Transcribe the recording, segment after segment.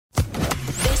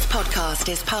podcast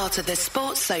is part of the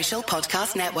Sports Social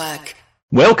Podcast Network.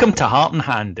 Welcome to Heart and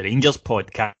Hand, the Rangers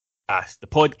podcast, the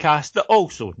podcast that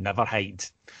also never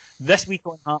hides. This week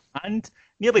on Heart and Hand,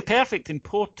 nearly perfect in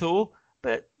Porto,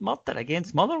 but murder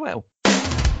against Motherwell.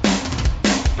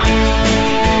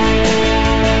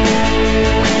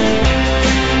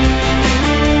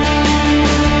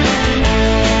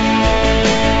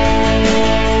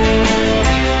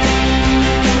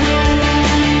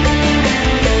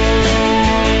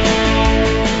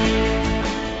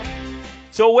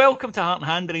 So welcome to Heart and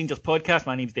Hand, the Rangers podcast.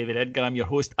 My name's David Edgar. I'm your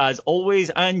host as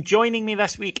always. And joining me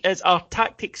this week is our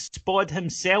tactics spod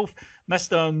himself,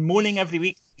 Mr. Moaning every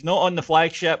week. He's not on the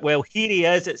flagship. Well, here he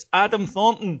is. It's Adam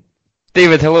Thornton.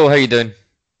 David, hello. How you doing?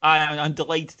 I'm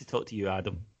delighted to talk to you,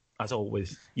 Adam. As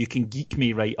always, you can geek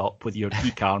me right up with your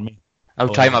geek army. I'll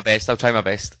try my best. If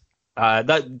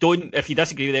you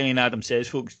disagree with anything Adam says,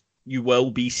 folks, you will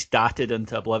be statted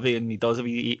into oblivion.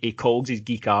 He calls his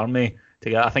geek army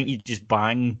together. I think you just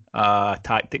bang a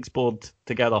tactics board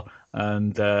together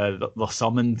and they're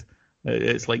summoned.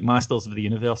 It's like Masters of the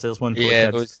Universe. There's one. Yeah,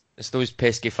 those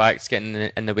pesky facts getting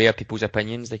in the way of people's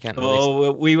opinions. They can't.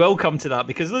 Oh, we will come to that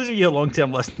because those of you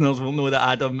long-term listeners will know that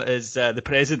Adam is the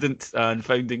president and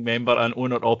founding member and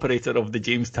owner-operator of the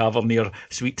James Tavernier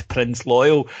Sweet Prince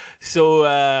Loyal. So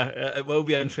it will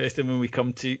be interesting when we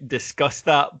come to discuss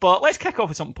that. But let's kick off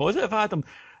with something positive, Adam.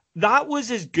 That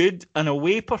was as good an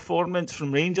away performance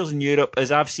from Rangers in Europe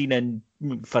as I've seen in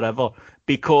forever,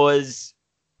 because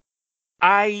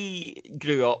I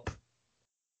grew up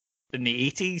in the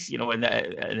 80s, in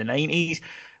the 90s,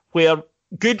 where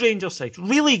good Rangers sides,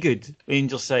 really good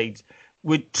Rangers sides,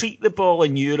 would treat the ball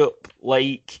in Europe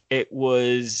like it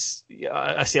was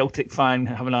a Celtic fan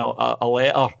having a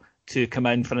letter to come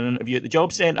in for an interview at the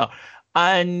job centre.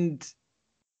 And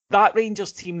that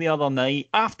Rangers team the other night,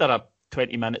 after a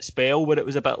 20-minute spell where it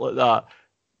was a bit like that,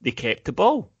 they kept the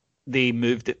ball. They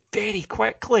moved it very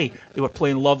quickly. They were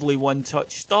playing lovely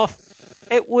one-touch stuff.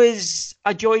 It was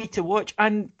a joy to watch,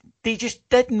 and they just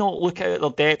did not look out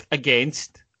of their depth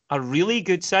against a really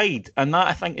good side. And that,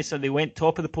 I think, is how they went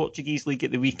top of the Portuguese League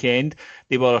at the weekend.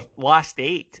 They were last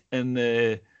 8 in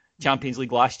the Champions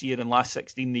League last year and last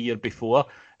 16 the year before.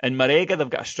 In Marega, they've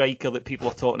got a striker that people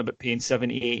are talking about paying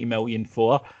 70, 80 million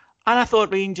for. And I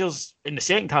thought Rangers, in the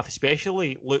second half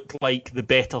especially, looked like the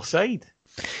better side.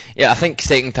 Yeah, I think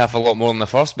second half a lot more than the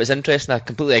first, but it's interesting. I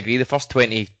completely agree. The first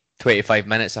 20, 25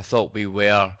 minutes, I thought we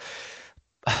were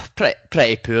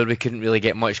pretty poor. We couldn't really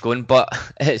get much going, but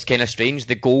it's kind of strange.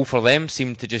 The goal for them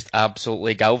seemed to just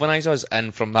absolutely galvanise us,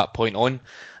 and from that point on,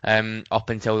 up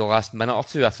until the last minute or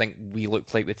two, I think we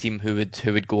looked like the team who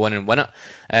would go on and win it.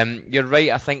 You're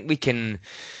right. I think we can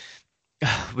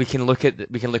look at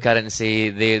it and say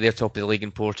they're top of the league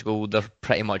in Portugal. They're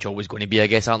pretty much always going to be, I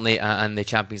guess, aren't they? And the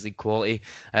Champions League quality.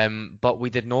 But we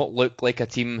did not look like a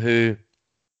team who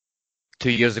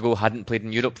 2 years ago hadn't played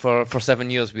in Europe for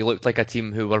 7 years. We looked like a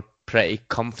team who were pretty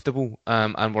comfortable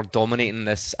and were dominating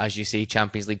this, as you say,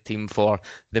 Champions League team for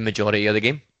the majority of the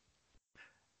game.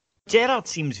 Gerrard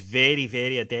seems very,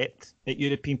 very adept at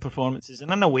European performances,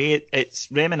 and in a way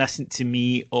it's reminiscent to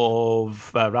me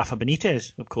of Rafa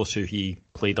Benitez, of course, who he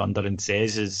played under and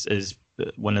says is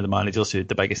one of the managers who had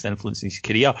the biggest influence in his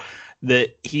career,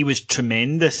 that he was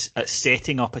tremendous at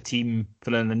setting up a team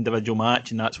for an individual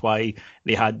match, and that's why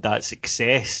they had that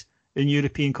success in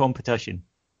European competition.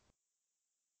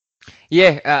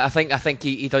 Yeah, I think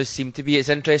he does seem to be. It's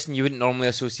interesting. You wouldn't normally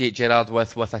associate Gerrard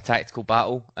with a tactical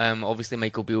battle. Obviously,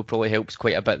 Michael Beale probably helps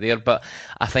quite a bit there, but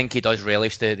I think he does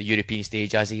relish the European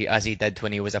stage as he did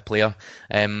when he was a player.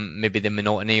 Maybe the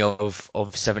monotony of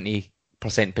 70%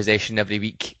 possession every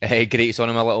week grates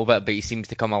on him a little bit, but he seems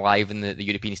to come alive in the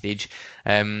European stage.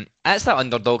 It's that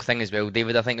underdog thing as well,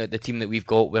 David. I think that the team that we've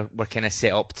got, we're kind of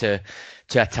set up to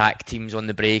attack teams on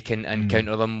the break and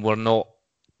counter them. We're not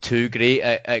too great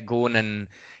at going and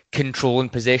controlling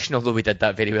possession, although we did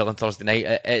that very well on Thursday night.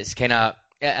 It's kind of,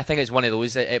 I think it's one of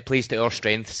those, it plays to our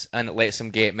strengths and it lets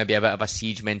them get maybe a bit of a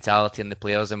siege mentality in the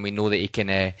players, and we know that he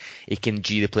can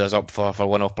G the players up for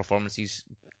one-off performances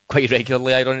quite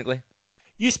regularly, ironically.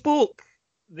 You spoke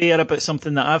there about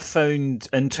something that I've found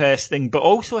interesting, but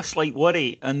also a slight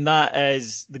worry, and that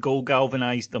is the goal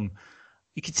galvanised them.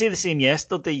 You could say the same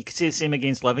yesterday. You could say the same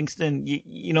against Livingston.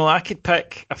 You know, I could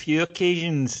pick a few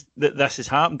occasions that this has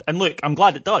happened. And look, I'm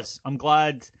glad it does. I'm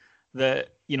glad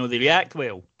that, they react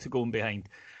well to going behind.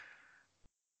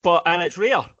 And it's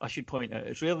rare, I should point out.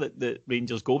 It's rare that the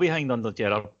Rangers go behind under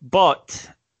Gerrard. But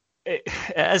it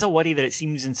is a worry that it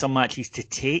seems in some matches to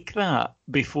take that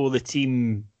before the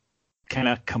team kind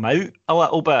of come out a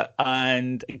little bit.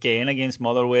 And again, against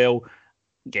Motherwell,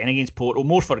 again against Porto,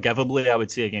 more forgivably, I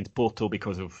would say, against Porto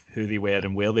because of who they were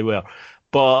and where they were.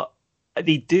 But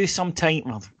they do sometimes,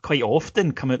 well, quite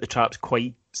often, come out the traps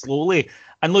quite slowly.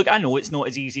 And look, I know it's not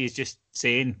as easy as just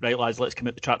saying, right, lads, let's come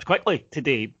out the traps quickly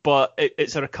today, but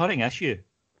it's a recurring issue.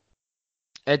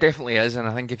 It definitely is, and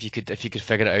I think if you could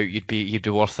figure it out, you'd be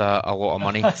worth a lot of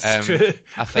money. That's true.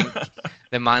 I think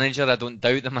the manager, I don't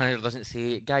doubt the manager doesn't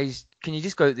say, guys, can you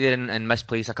just go out there and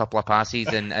misplace a couple of passes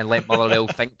and let Motherwell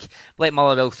think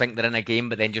they're in a game,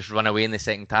 but then just run away in the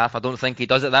second half. I don't think he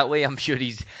does it that way. I'm sure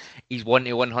he's 1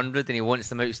 to 100 and he wants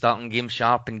them out starting games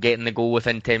sharp and getting the goal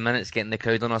within 10 minutes, getting the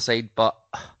crowd on our side. But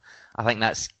I think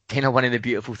that's kind of one of the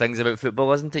beautiful things about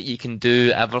football, isn't it? You can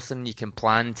do everything, you can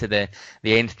plan to the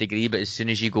nth degree, but as soon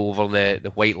as you go over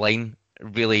the white line,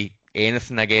 really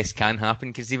anything, I guess, can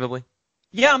happen conceivably.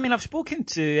 Yeah, I mean, I've spoken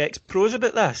to ex-pros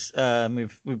about this.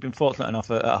 We've been fortunate enough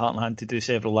at Heart and Hand to do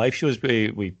several live shows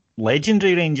with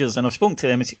legendary Rangers, and I've spoken to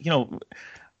them and said,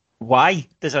 why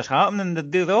does this happen?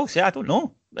 And they all say, I don't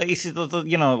know. Like, he says,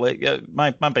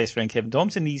 my best friend Kevin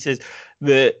Thompson, he says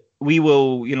that we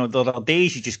will, there are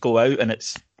days you just go out and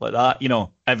it's like that,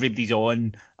 everybody's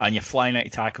on and you're flying out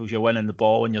of tackles, you're winning the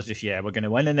ball and you're just, we're going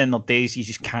to win. And then there are days you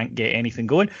just can't get anything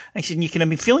going. And he said, you can have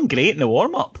been feeling great in the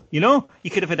warm-up, you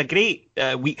could have had a great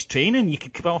week's training, you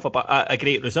could come off a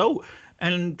great result.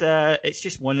 And it's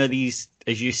just one of these,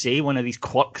 as you say, one of these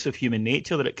quirks of human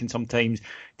nature that it can sometimes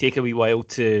take a wee while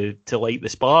to light the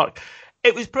spark.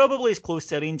 It was probably as close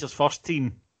to a Rangers first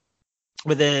team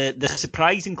with the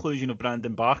surprise inclusion of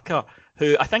Brandon Barker,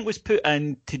 who I think was put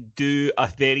in to do a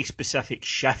very specific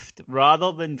shift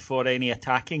rather than for any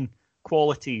attacking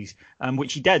qualities,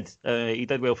 which he did. He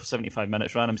did well for 75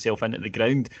 minutes, ran himself into the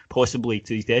ground, possibly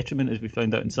to his detriment, as we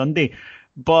found out on Sunday.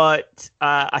 But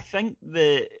I think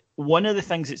one of the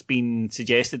things that's been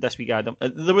suggested this week, Adam,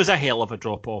 there was a hell of a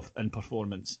drop-off in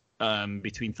performance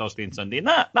between Thursday and Sunday. And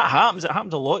that happens. It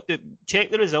happens a lot.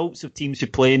 Check the results of teams who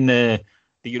play in the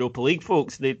Europa League,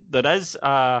 folks. There is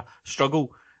a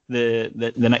struggle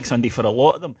the next Sunday for a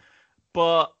lot of them.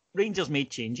 But Rangers made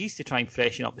changes to try and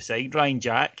freshen up the side. Ryan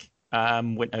Jack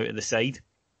went out of the side,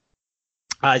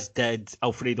 as did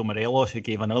Alfredo Morelos, who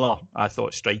gave another, I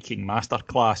thought, striking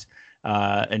masterclass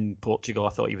in Portugal.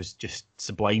 I thought he was just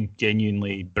sublime,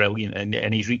 genuinely brilliant,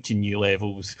 and he's reaching new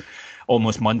levels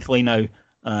almost monthly now,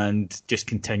 and just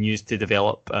continues to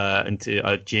develop into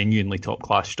a genuinely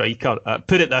top-class striker.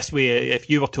 Put it this way, if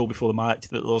you were told before the match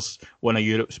that there's one of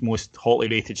Europe's most hotly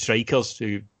rated strikers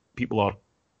who people are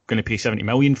going to pay 70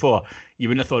 million for, you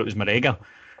wouldn't have thought it was Marega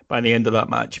by the end of that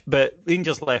match. But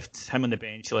Rangers left him on the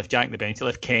bench, they left Jack on the bench, they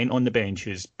left Kent on the bench,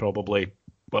 who's probably,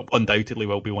 well, undoubtedly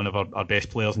will be one of our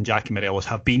best players, and Jack and Morelos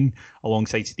have been,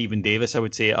 alongside Stephen Davis, I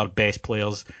would say, our best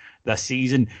players this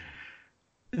season.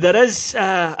 There is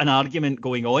an argument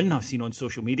going on, I've seen on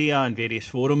social media and various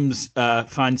forums,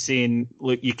 fans saying,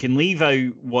 look, you can leave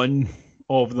out one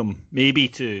of them, maybe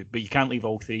two, but you can't leave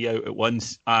all three out at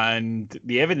once. And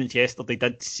the evidence yesterday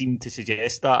did seem to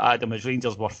suggest that, Adam, as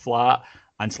Rangers were flat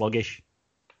and sluggish.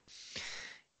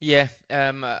 Yeah,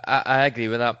 I agree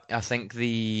with that. I think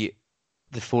the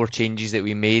four changes that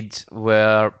we made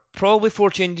were probably four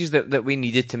changes that we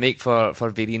needed to make for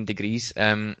varying degrees.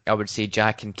 I would say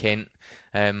Jack and Kent,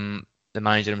 the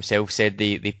manager himself said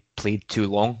they played too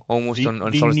long almost on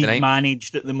Thursday night.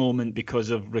 Managed at the moment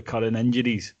because of recurring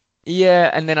injuries. Yeah,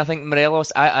 and then I think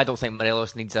Morelos, I don't think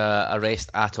Morelos needs a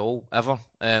rest at all, ever.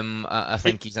 I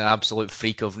think he's an absolute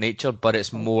freak of nature, but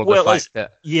it's more the fact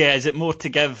that... Yeah, is it more to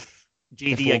give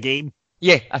JD a game?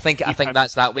 Yeah, I think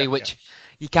that's that way, which...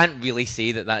 You can't really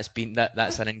say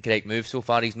that's an incorrect move so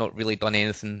far. He's not really done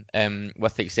anything,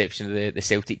 with the exception of the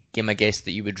Celtic game, I guess,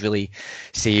 that you would really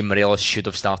say Morelos should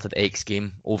have started X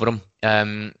game over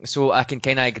him. So I can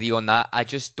kind of agree on that. I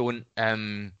just don't.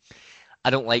 I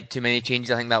don't like too many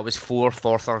changes. I think that was 4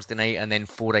 for Thursday night and then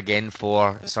 4 again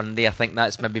for Sunday. I think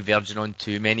that's maybe verging on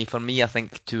too many for me. I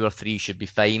think 2 or 3 should be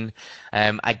fine.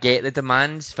 I get the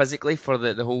demands physically for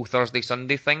the whole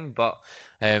Thursday-Sunday thing, but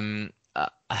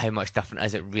how much different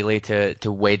is it really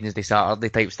to Wednesday, Saturday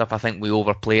type stuff? I think we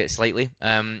overplay it slightly.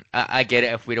 I get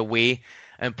it if we're away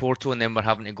in Porto and then we're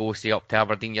having to go, say, up to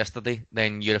Aberdeen yesterday,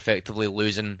 then you're effectively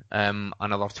losing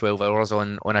another 12 hours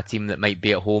on a team that might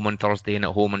be at home on Thursday and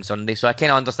at home on Sunday. So I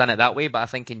kind of understand it that way, but I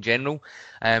think in general,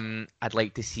 I'd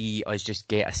like to see us just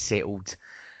get a settled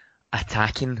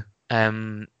attacking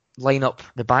lineup.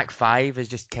 The back five is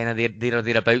just kind of there or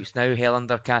thereabouts now.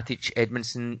 Helander, Katic,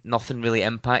 Edmondson, nothing really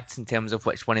impacts in terms of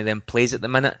which one of them plays at the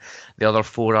minute. The other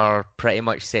 4 are pretty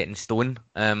much set in stone,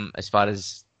 as far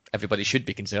as everybody should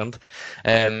be concerned.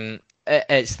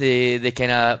 It's the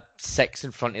kind of six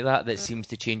in front of that seems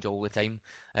to change all the time.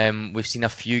 We've seen a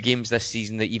few games this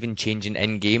season that even changing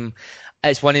in game.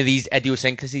 It's one of these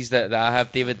idiosyncrasies that I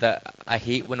have, David, that I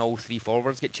hate when all three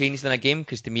forwards get changed in a game,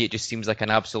 because to me it just seems like an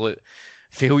absolute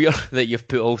failure that you've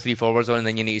put all three forwards on and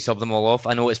then you need to sub them all off.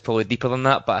 I know it's probably deeper than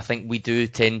that, but I think we do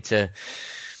tend to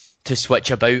switch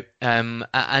about,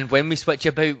 and when we switch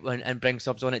about and bring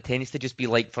subs on, it tends to just be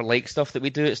like for like stuff that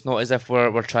we do. It's not as if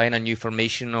we're trying a new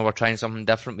formation or we're trying something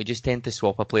different. We just tend to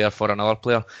swap a player for another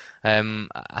player.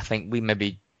 I think we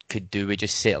maybe could do with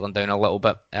just settling down a little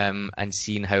bit, and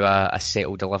seeing how a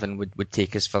settled 11 would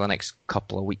take us for the next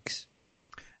couple of weeks.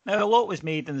 Now, a lot was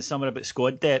made in the summer about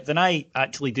squad depth, and I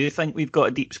actually do think we've got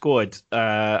a deep squad.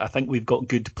 I think we've got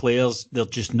good players. They're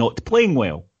just not playing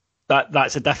well.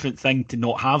 That's a different thing to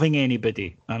not having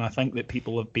anybody. And I think that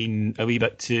people have been a wee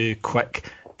bit too quick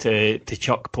to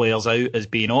chuck players out as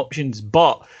being options.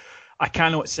 But I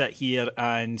cannot sit here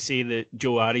and say that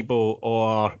Joe Aribo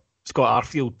or Scott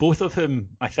Arfield, both of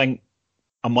whom I think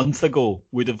a month ago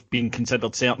would have been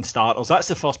considered certain starters. That's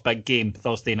the first big game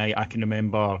Thursday night I can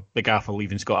remember the gaffer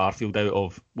leaving Scott Arfield out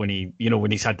of when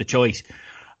he's had the choice.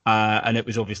 And it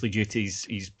was obviously due to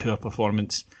his poor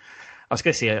performance. I was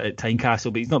going to say at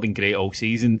Tynecastle, but he's not been great all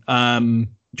season.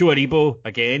 Joe Aribo,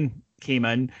 again, came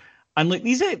in. And look,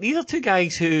 these are two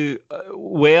guys who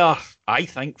were, I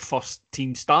think,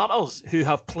 first-team starters, who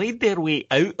have played their way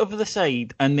out of the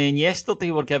side, and then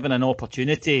yesterday were given an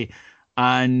opportunity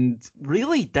and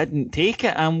really didn't take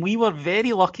it. And we were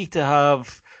very lucky to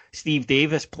have Steve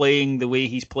Davis playing the way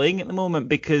he's playing at the moment,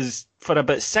 because for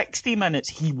about 60 minutes,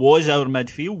 he was our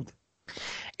midfield.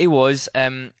 He was.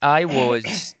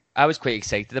 I was quite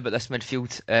excited about this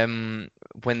midfield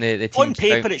when the team... On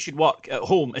paper, it should work at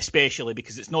home, especially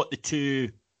because it's not the two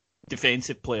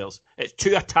defensive players. It's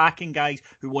two attacking guys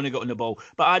who want to get on the ball.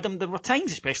 But Adam, there were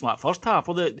times, especially in that first half,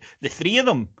 where the three of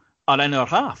them are in our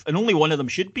half, and only one of them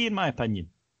should be, in my opinion.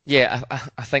 Yeah,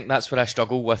 I think that's where I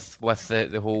struggle with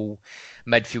the whole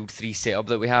midfield three setup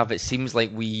that we have. It seems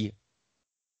like we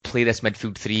play this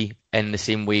midfield three in the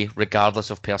same way, regardless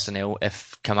of personnel.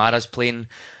 If Kamara's playing,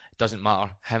 doesn't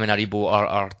matter. Him and Aribo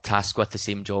are tasked with the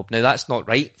same job. Now, that's not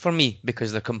right for me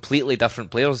because they're completely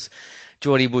different players.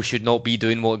 Joe Aribo should not be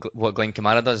doing what Glenn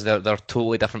Kamara does. They're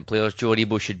totally different players. Joe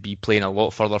Aribo should be playing a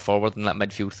lot further forward in that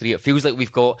midfield three. It feels like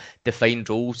we've got defined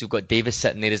roles. We've got Davis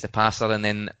sitting there as the passer, and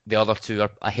then the other two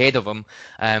are ahead of him,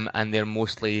 and they're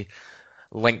mostly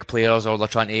link players, or they're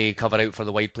trying to cover out for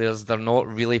the wide players. They're not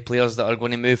really players that are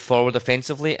going to move forward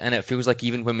offensively, and it feels like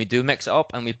even when we do mix it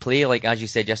up and we play, like as you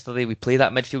said yesterday, we play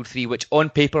that midfield three, which on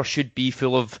paper should be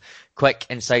full of quick,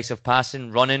 incisive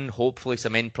passing, running, hopefully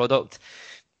some end product.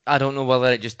 I don't know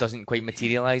whether it just doesn't quite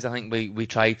materialise. I think we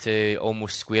try to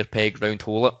almost square peg round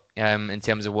hole it in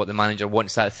terms of what the manager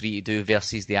wants that three to do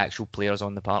versus the actual players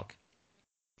on the park.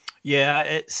 Yeah,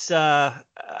 it's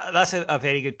that's a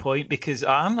very good point, because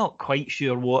I'm not quite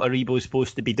sure what Aribo's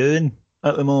supposed to be doing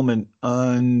at the moment,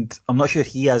 and I'm not sure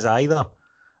he is either.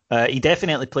 He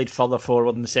definitely played further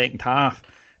forward in the second half,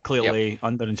 clearly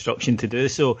under instruction to do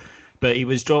so, but he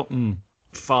was dropping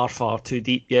far, far too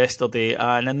deep yesterday.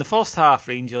 And in the first half,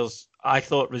 Rangers, I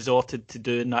thought, resorted to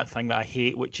doing that thing that I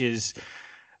hate, which is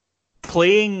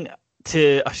playing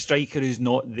to a striker who's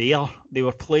not there. They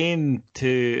were playing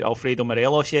to Alfredo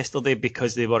Morelos yesterday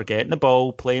because they were getting the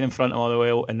ball, playing in front of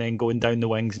Motherwell, and then going down the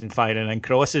wings and firing in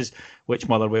crosses, which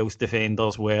Motherwell's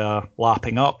defenders were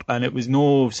lapping up. And it was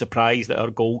no surprise that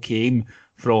our goal came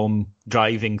from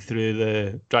driving through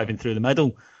the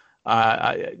middle.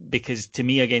 Because to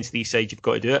me, against these sides, you've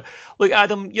got to do it. Look,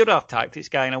 Adam, you're a tactics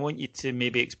guy, and I want you to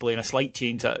maybe explain a slight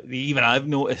change that even I've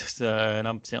noticed, and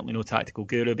I'm certainly no tactical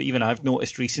guru, but even I've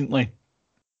noticed recently,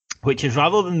 which is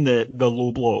rather than the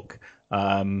low block,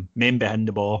 men behind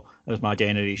the ball, as my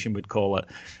generation would call it,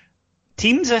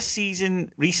 teams this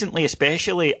season, recently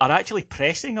especially, are actually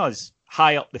pressing us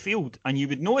high up the field. And you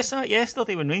would notice that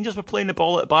yesterday when Rangers were playing the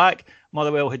ball at the back,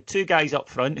 Motherwell had two guys up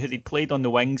front who they'd played on the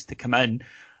wings to come in.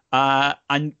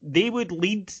 And they would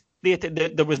lead.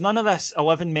 There was none of this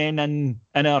 11 men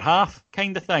in our half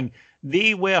kind of thing.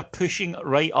 They were pushing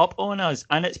right up on us,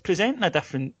 and it's presenting a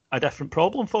different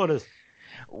problem for us.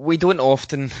 We don't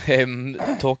often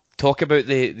talk about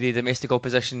the domestic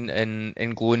opposition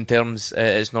in glowing terms.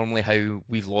 It's normally how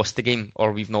we've lost the game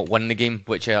or we've not won the game,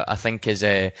 which I think is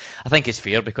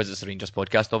fair because it's a Rangers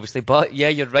podcast, obviously. But yeah,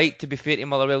 you're right. To be fair to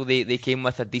Motherwell, they came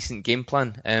with a decent game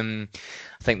plan.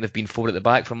 I think they've been 4 at the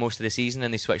back for most of the season,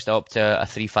 and they switched it up to a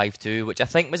 3-5-2, which I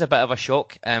think was a bit of a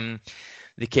shock.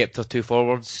 they kept their two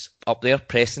forwards up there,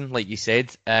 pressing, like you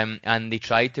said, and they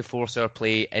tried to force our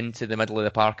play into the middle of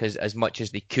the park as much as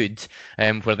they could,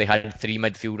 where they had three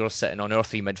midfielders sitting on our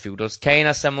three midfielders, kind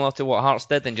of similar to what Hearts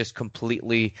did, and just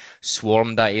completely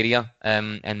swarmed that area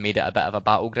and made it a bit of a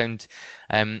battleground.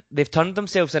 They've turned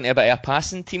themselves into a bit of a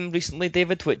passing team recently,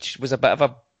 David, which was a bit of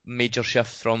a major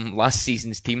shift from last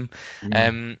season's team.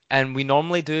 And we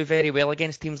normally do very well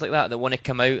against teams like that want to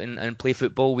come out and play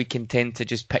football. We can tend to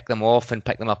just pick them off and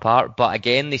pick them apart. But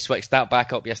again, they switched that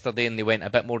back up yesterday and they went a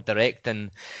bit more direct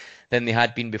than they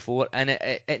had been before. And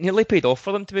it nearly paid off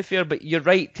for them, to be fair. But you're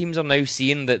right, teams are now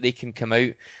seeing that they can come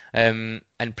out and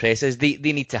press us. They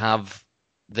need to have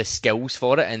the skills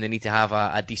for it, and they need to have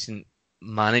a decent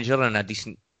manager and a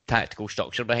decent tactical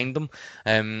structure behind them.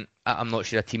 I'm not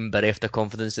sure a team bereft of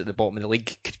confidence at the bottom of the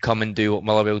league could come and do what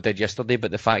Motherwell did yesterday, but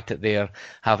the fact that they're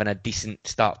having a decent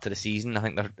start to the season, I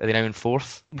think are they now in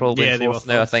fourth? Probably in fourth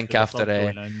now, I think, after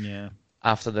the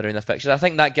round of fixtures. I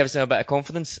think that gives them a bit of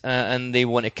confidence, and they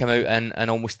want to come out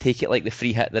and almost take it like the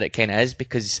free hit that it kind of is,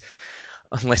 because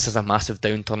unless there's a massive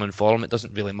downturn in form, it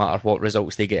doesn't really matter what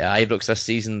results they get at Ibrox this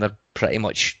season. They're pretty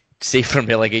much safe from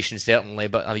relegation, certainly,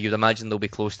 but you'd imagine they'll be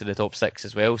close to the top six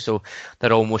as well, so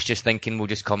they're almost just thinking we'll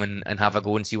just come and have a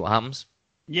go and see what happens.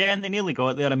 Yeah, and they nearly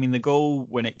got there. I mean, the goal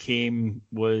when it came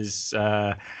was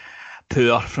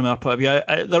poor from our point of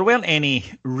view. There weren't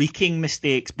any reeking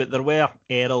mistakes, but there were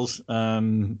errors,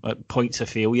 points of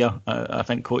failure, I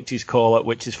think coaches call it,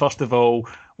 which is, first of all,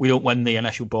 we don't win the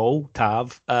initial ball,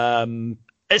 Tav.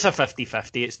 It's a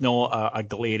 50-50. It's not a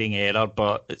glaring error,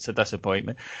 but it's a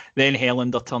disappointment. Then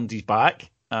Helander turns his back,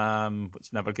 which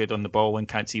is never good on the ball and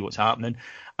can't see what's happening.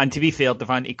 And to be fair,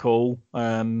 Devante Cole,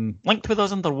 linked with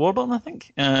us under Warburton, I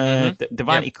think.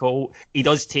 Devante Cole, he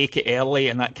does take it early,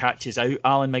 and that catches out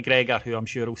Alan McGregor, who I'm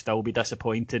sure will still be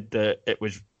disappointed that it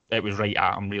was right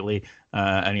at him, really,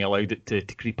 and he allowed it to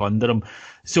creep under him.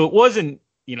 So it wasn't,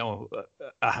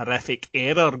 a horrific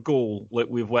error goal like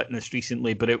we've witnessed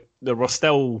recently, but there were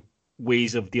still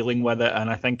ways of dealing with it, and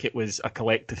I think it was a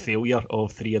collective failure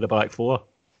of three of the back four.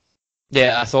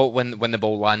 Yeah, I thought when the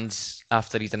ball lands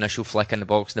after his initial flick in the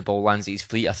box and the ball lands at his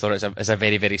feet, I thought it's a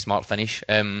very, very smart finish.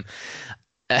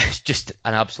 It's just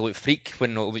an absolute freak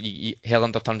when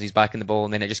Helander turns his back in the ball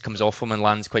and then it just comes off him and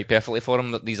lands quite perfectly for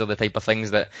him. These are the type of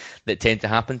things that tend to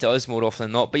happen to us more often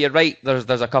than not. But you're right,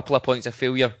 there's a couple of points of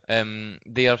failure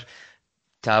there.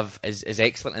 Tav is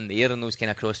excellent in the air on those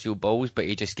kind of cross-field balls, but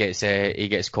he just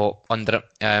gets caught under it.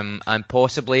 And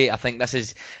possibly, I think this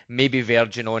is maybe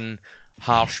verging on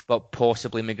harsh, but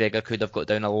possibly McGregor could have got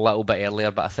down a little bit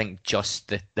earlier, but I think just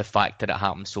the fact that it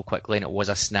happened so quickly and it was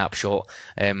a snapshot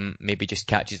maybe just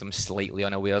catches them slightly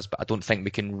unawares, but I don't think we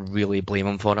can really blame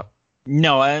him for it.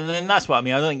 No, and that's what I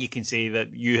mean. I don't think you can say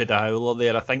that you had a howler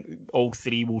there. I think all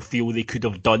three will feel they could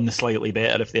have done slightly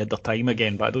better if they had their time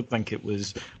again, but I don't think it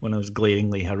was one of those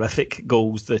glaringly horrific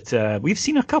goals that we've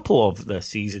seen a couple of this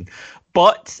season.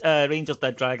 But Rangers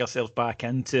did drag ourselves back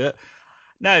into it.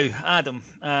 Now, Adam,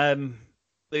 I'm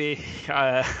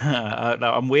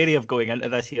wary of going into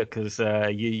this here because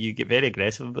you get very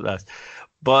aggressive about this.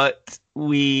 But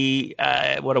we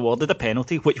were awarded a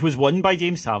penalty, which was won by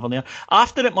James Tavernier.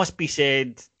 After, it must be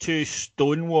said, two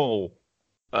Stonewall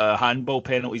handball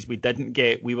penalties we didn't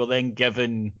get, we were then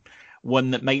given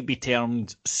one that might be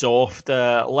termed soft.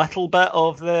 A little bit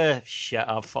of the shit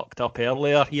I've fucked up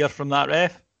earlier here from that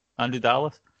ref, Andrew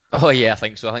Dallas. Oh yeah, I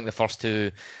think so. I think the first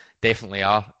two definitely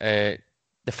are.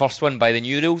 The first one, by the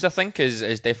new rules, I think, is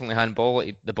definitely handball.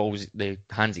 The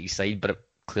hand's at his side, but it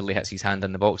clearly hits his hand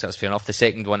in the box. That's fair enough. The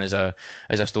second one is a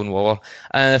Stonewaller,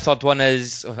 and the third one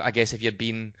is, I guess, if you're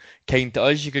being kind to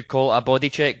us, you could call it a body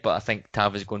check. But I think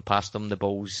Tav is going past him. The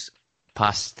ball's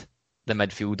past the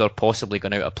midfielder, possibly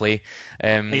gone out of play.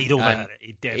 He'd overhit it.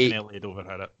 He definitely had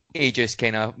overhit it. He just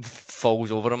kind of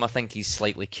falls over him. I think he's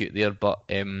slightly cute there, but.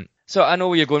 So I know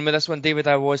where you're going with this one, David.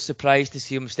 I was surprised to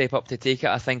see him step up to take it.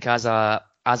 I think as a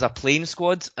playing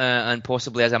squad and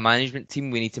possibly as a management team,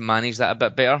 we need to manage that a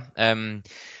bit better.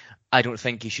 I don't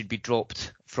think he should be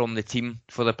dropped from the team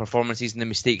for the performances and the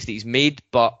mistakes that he's made,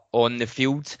 but on the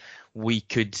field, we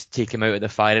could take him out of the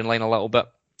firing line a little bit.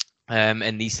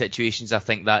 In these situations, I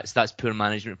think that's poor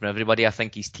management from everybody. I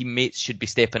think his teammates should be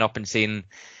stepping up and saying,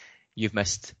 you've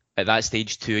missed, at that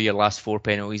stage, 2 of your last 4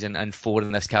 penalties and 4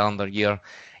 in this calendar year.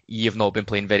 You've not been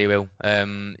playing very well.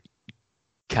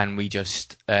 Can we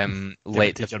just let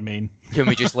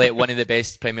one of the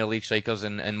best Premier League strikers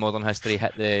in modern history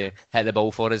hit the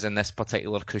ball for us in this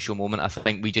particular crucial moment? I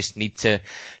think we just need to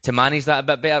manage that a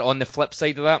bit better. On the flip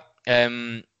side of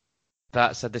that,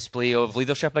 that's a display of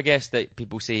leadership, I guess, that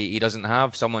people say he doesn't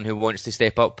have. Someone who wants to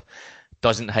step up,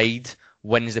 doesn't hide,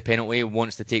 wins the penalty,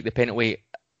 wants to take the penalty.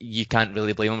 You can't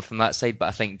really blame him from that side, but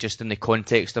I think just in the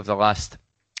context of the last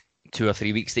 2 or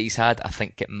 3 weeks that he's had, I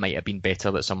think it might have been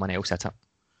better that someone else hit it.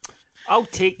 I'll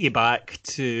take you back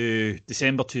to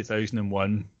December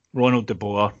 2001. Ronald de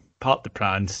Boer, Parc des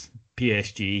Princes,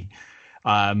 PSG,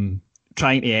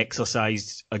 trying to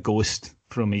exorcise a ghost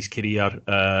from his career,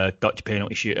 Dutch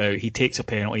penalty shootout. He takes a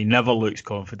penalty, never looks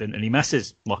confident, and he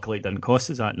misses. Luckily, it didn't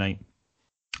cost us that night.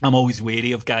 I'm always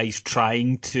wary of guys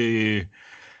trying to,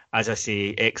 as I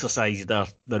say, exercise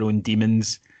their own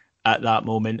demons at that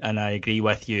moment, and I agree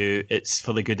with you. It's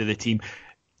for the good of the team.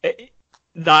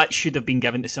 That should have been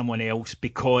given to someone else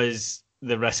because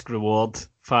the risk-reward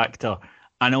factor,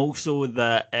 and also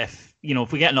that if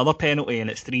we get another penalty and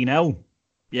it's 3-0,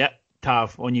 yeah,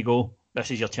 Tav, on you go. This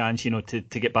is your chance, to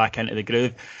get back into the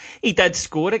groove. He did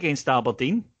score against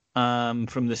Aberdeen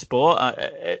from the spot.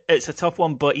 It's a tough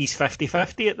one, but he's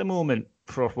 50-50 at the moment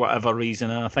for whatever reason.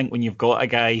 And I think when you've got a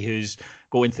guy who's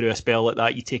going through a spell like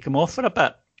that, you take him off for a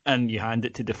bit and you hand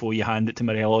it to Defoe, you hand it to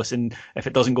Morelos. And if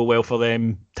it doesn't go well for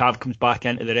them, Tav comes back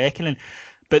into the reckoning.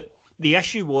 But the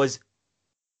issue was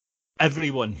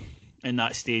everyone in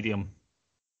that stadium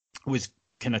was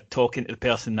kind of talking to the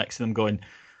person next to them going,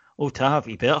 oh, Tav,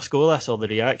 you better score this or the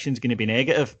reaction's going to be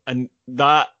negative. And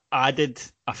that added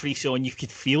a frisson. You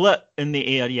could feel it in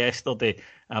the air yesterday.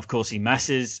 And of course, he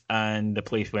misses and the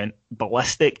place went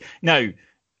ballistic. Now,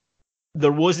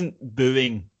 there wasn't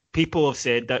booing. People have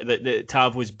said that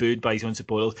Tav was booed by his own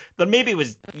supporters. There maybe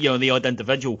was, the odd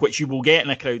individual, which you will get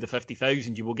in a crowd of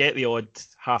 50,000. You will get the odd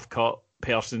half-cut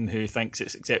person who thinks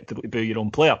it's acceptable to boo your own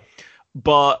player.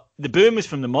 But the booing was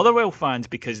from the Motherwell fans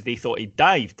because they thought he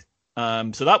dived.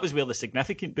 So that was where the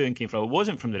significant booing came from. It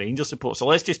wasn't from the Rangers support. So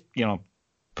let's just,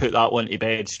 put that one to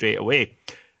bed straight away.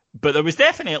 But there was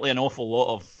definitely an awful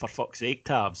lot of, for fuck's sake,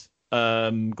 Tavs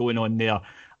going on there.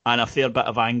 And a fair bit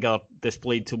of anger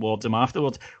displayed towards him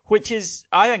afterwards, which is,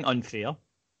 I think, unfair.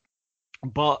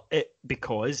 But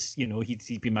because,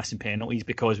 he's been missing penalties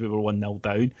because we were 1-0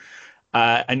 down.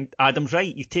 And Adam's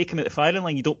right. You take him at the firing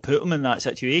line. You don't put him in that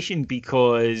situation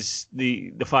because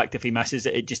the fact if he misses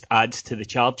it, it just adds to the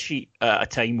charge sheet at a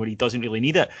time where he doesn't really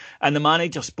need it. And the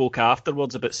manager spoke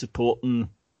afterwards about supporting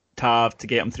Tav to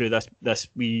get him through this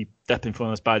wee dip in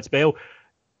front of this bad spell.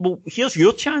 Well, here's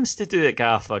your chance to do it,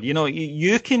 Gaffer.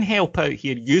 You can help out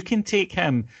here. You can take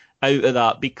him out of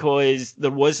that because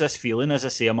there was this feeling, as I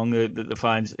say, among the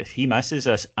fans, if he misses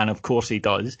this, and of course he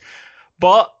does.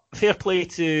 But fair play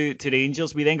to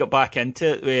Rangers. We then got back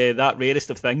into it, that rarest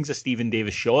of things, a Stephen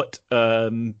Davis shot,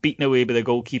 beaten away by the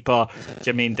goalkeeper,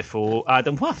 Jermaine Defoe.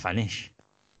 Adam, what a finish.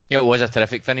 Yeah, it was a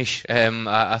terrific finish.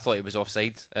 I thought he was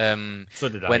offside. So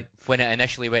did I. When it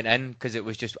initially went in, because it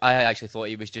was just, I actually thought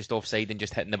he was just offside and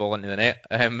just hitting the ball into the net.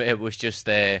 It was just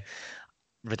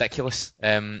ridiculous.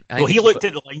 He looked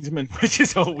at the linesman, which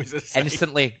is always a sign.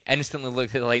 Instantly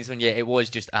looked at the linesman. Yeah, it was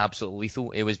just absolutely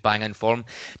lethal. It was bang in form.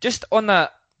 Just on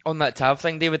that Tav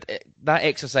thing, David, that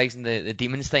exercising the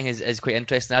demons thing is quite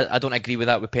interesting. I don't agree with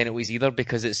that with penalties either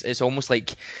because it's almost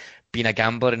like being a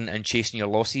gambler and chasing your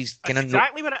losses. That's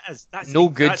exactly what it is. No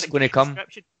good's going to come.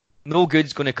 No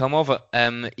good's going to come of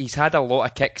it. He's had a lot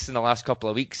of kicks in the last couple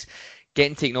of weeks.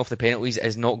 Getting taken off the penalties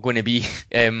is not going to be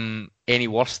any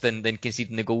worse than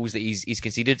conceding the goals that he's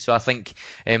conceded. So I think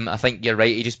you're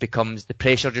right. He just becomes, the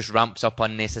pressure just ramps up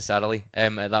unnecessarily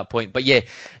at that point. But yeah,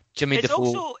 Jimmy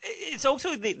Defoe. It's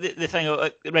also the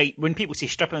thing, right? When people say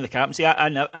stripping of the captaincy,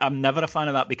 I'm never a fan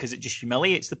of that because it just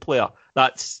humiliates the player.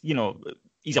 That's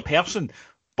he's a person,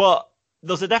 but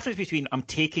there's a difference between I'm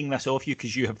taking this off you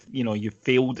because you've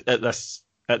failed at this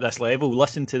level.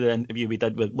 Listen to the interview we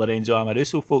did with Lorenzo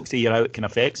Amoruso, folks, to hear how it can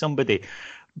affect somebody.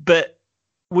 But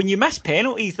when you miss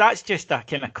penalties, that's just a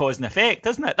kind of cause and effect,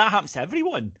 isn't it? That happens to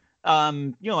everyone.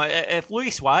 If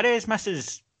Luis Suarez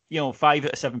misses 5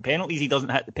 out of 7 penalties, he doesn't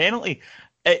hit the penalty.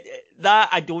 That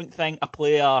I don't think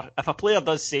if a player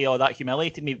does say, "Oh, that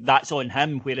humiliated me," that's on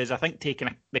him. Whereas I think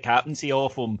taking the captaincy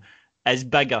off him is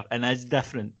bigger and is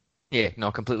different. Yeah, no,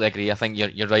 I completely agree. I think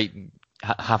you're right.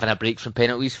 Having a break from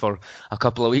penalties for a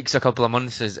couple of weeks, a couple of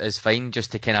months is fine,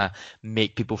 just to kind of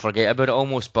make people forget about it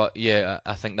almost. But yeah,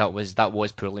 I think that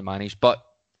was poorly managed. But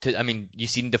you've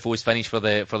seen Defoe's finish for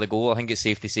the goal. I think it's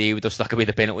safe to say he would have stuck away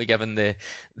the penalty given the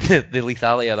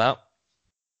lethality of that.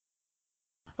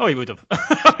 Oh, he would have.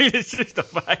 It's just a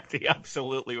fact. He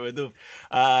absolutely would have.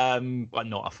 Well,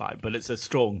 not a fact, but it's a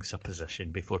strong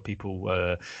supposition before people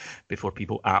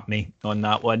at me on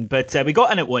that one. But we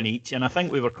got in at one each, and I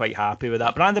think we were quite happy with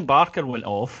that. Brandon Barker went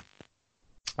off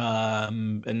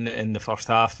in the first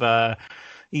half.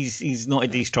 he's not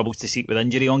had these troubles to seek with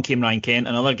injury. On came Ryan Kent,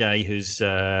 another guy who's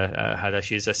had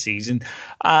issues this season.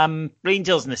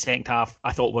 Rangers in the second half,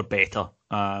 I thought, were better.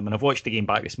 And I've watched the game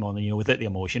back this morning, without the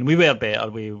emotion. We were better.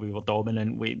 We were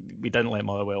dominant. We didn't let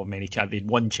Motherwell have many chances. They had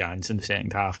one chance in the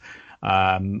second half.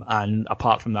 And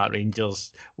apart from that,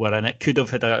 Rangers were in it. Could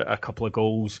have had a couple of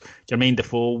goals. Jermaine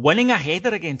Defoe winning a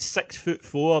header against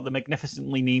 6'4", the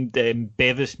magnificently named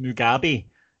Bevis Mugabe.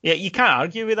 Yeah, you can't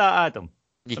argue with that, Adam.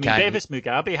 You can't. Bevis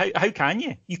Mugabe. How can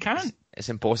you? You can't. It's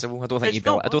impossible. I don't think you'd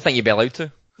be allowed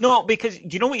to. No, because do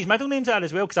you know what his middle names are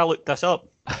as well? Because I looked this up.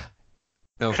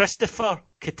 No. Christopher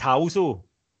Catalzo.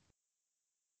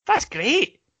 That's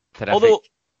great. Terrific. Although,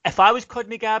 if I was Cod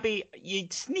Mugabe,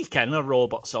 you'd sneak in a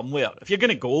Robert somewhere. If you're going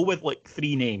to go with like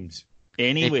 3 names,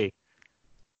 anyway.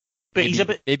 But he's a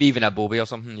bit, maybe even a Bobby or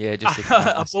something. Yeah, just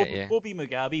Bobby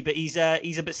Mugabe. But he's about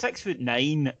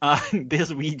 6'9", and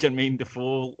there's wee Jermaine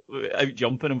Defoe out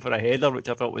jumping him for a header, which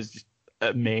I thought was just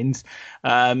immense.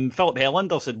 Philip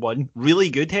Helander had one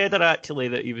really good header actually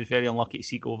that he was very unlucky to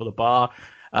seek over the bar.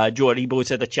 Joe Aribo's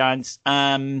had a chance.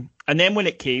 And then when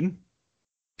it came,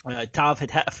 Tav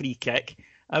had hit a free kick.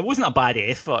 It wasn't a bad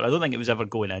effort. I don't think it was ever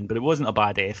going in, but it wasn't a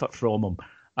bad effort from him.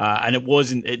 And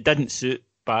it didn't suit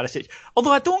Barisic.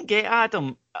 Although I don't get,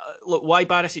 Adam, look, why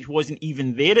Barisic wasn't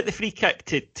even there at the free kick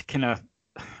to kind of,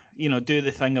 do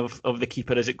the thing of the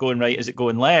keeper. Is it going right? Is it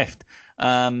going left?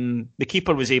 The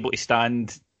keeper was able to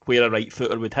stand where a right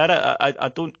footer would hit it. I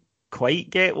don't quite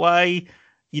get why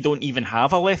you don't even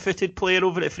have a left-footed player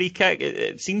over at free kick.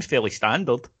 It seems fairly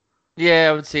standard. Yeah,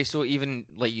 I would say so. Even,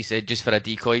 like you said, just for a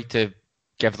decoy to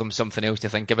give them something else to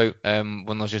think about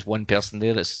when there's just one person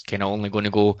there that's kind of only going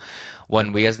to go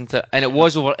one way, isn't it? And it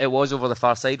was over the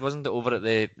far side, wasn't it? Over at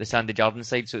the Sandy Jardine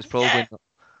side, so it's probably...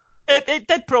 It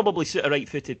did probably suit a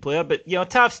right-footed player, but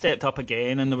Tav stepped up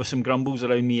again, and there were some grumbles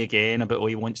around me again about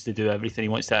he wants to do everything, he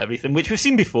wants to hit everything, which we've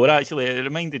seen before actually. It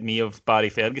reminded me of Barry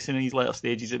Ferguson in his later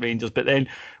stages at Rangers. But then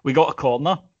we got a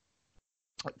corner.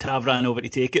 Tav ran over to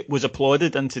take it, was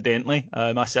applauded incidentally.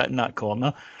 I sat in that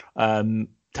corner.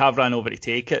 Tav ran over to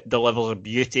take it, delivers a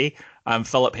beauty.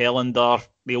 Philip Helander,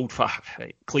 the old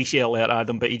cliche alert,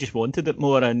 Adam, but he just wanted it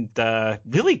more, and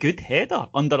really good header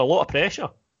under a lot of pressure.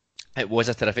 It was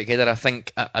a terrific header.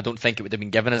 I don't think it would have been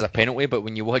given as a penalty, but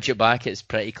when you watch it back, it's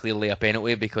pretty clearly a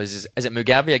penalty because is it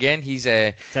Mugabe again? He's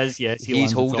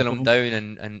holding him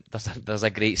down, and there's a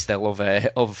great still of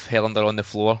Helander on the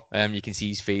floor. You can see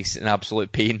his face in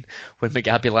absolute pain when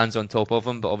Mugabe lands on top of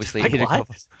him, but obviously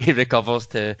he recovers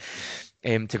to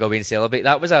go away and celebrate.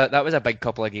 That was a big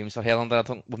couple of games for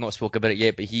Helander. We've not spoke about it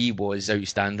yet, but he was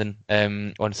outstanding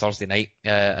on Thursday night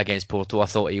against Porto. I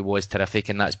thought he was terrific,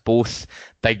 and that's both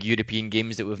big European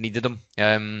games that we've needed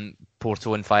him.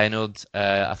 Porto and Feyenoord,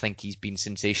 I think he's been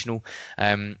sensational,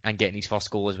 and getting his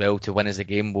first goal as well to win us a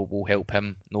game will help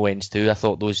him no ends too. I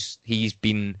thought he's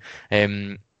been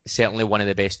certainly one of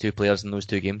the best 2 players in those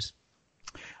 2 games.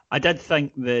 I did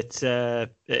think that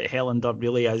Helander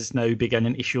really is now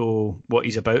beginning to show what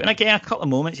he's about. And again, a couple of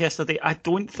moments yesterday, I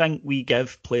don't think we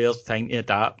give players time to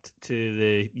adapt to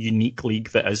the unique league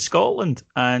that is Scotland.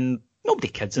 And nobody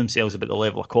kids themselves about the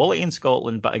level of quality in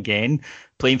Scotland. But again,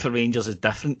 playing for Rangers is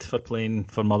different for playing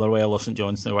for Motherwell or St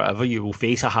Johnstone or whatever. You will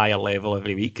face a higher level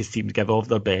every week because teams give off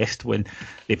their best when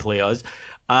they play us.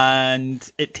 And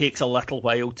it takes a little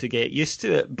while to get used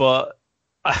to it. But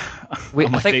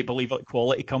I'm a great believer that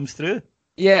quality comes through.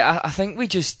 Yeah, I think we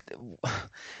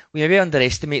maybe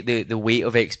underestimate the weight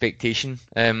of expectation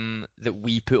that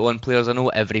we put on players. I know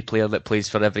every player that plays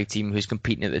for every team who's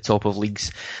competing at the top of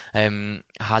leagues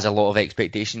has a lot of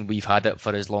expectation. We've had it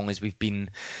for as long as we've been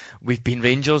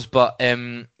Rangers, but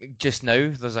just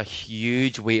now there's a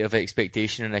huge weight of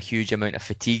expectation and a huge amount of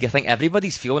fatigue. I think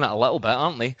everybody's feeling it a little bit,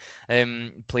 aren't they?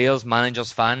 Players,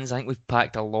 managers, fans. I think we've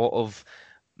packed a lot of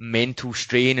mental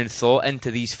strain and thought into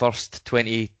these first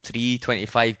 23,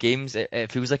 25 games.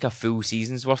 It feels like a full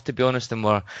season's worth, to be honest, and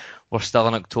we're still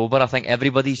in October. I think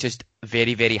everybody's just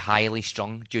very, very highly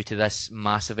strung due to this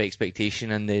massive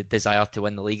expectation and the desire to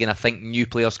win the league. And I think new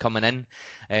players coming in,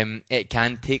 it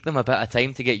can take them a bit of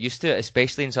time to get used to it,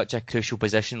 especially in such a crucial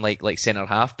position like centre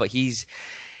half. But he's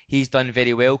done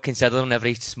very well, considering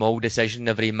every small decision,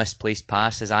 every misplaced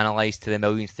pass is analysed to the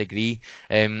millionth degree.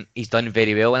 He's done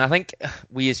very well, and I think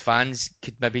we as fans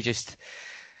could maybe just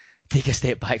take a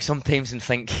step back sometimes and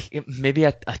think maybe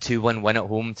a 2-1 win at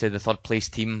home to the third place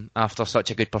team after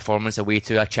such a good performance away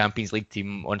to a Champions League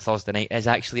team on Thursday night is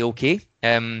actually okay.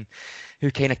 Who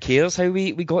kind of cares how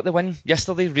we got the win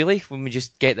yesterday, really? When we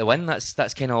just get the win, that's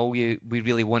kind of all we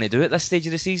really want to do at this stage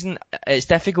of the season. It's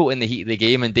difficult in the heat of the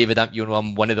game, and David,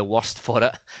 I'm one of the worst for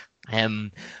it.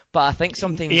 But I think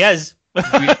sometimes... He is.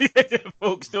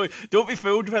 Folks, don't be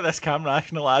fooled by this Cam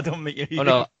Rational Adam that you're Oh hearing.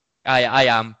 no, I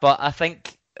am, but I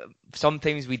think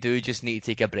sometimes we do just need to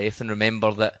take a breath and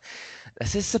remember that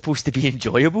this is supposed to be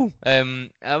enjoyable.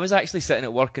 I was actually sitting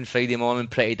at work on Friday morning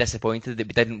pretty disappointed that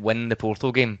we didn't win the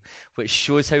Porto game, which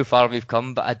shows how far we've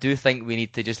come, but I do think we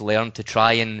need to just learn to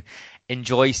try and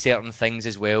enjoy certain things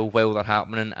as well while they're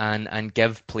happening, and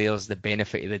give players the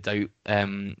benefit of the doubt,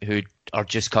 who are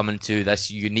just coming to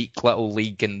this unique little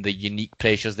league and the unique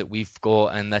pressures that we've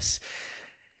got, and this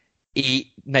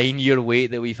 8-9 year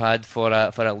wait that we've had for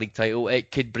a league title.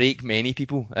 It could break many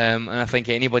people, and I think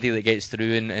anybody that gets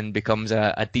through and becomes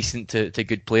a decent to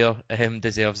good player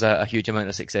deserves a huge amount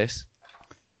of success.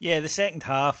 Yeah, the second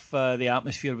half, the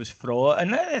atmosphere was fraught,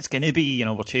 and it's going to be,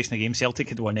 we're chasing a game. Celtic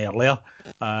had won earlier.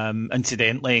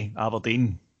 Incidentally,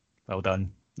 Aberdeen, well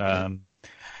done.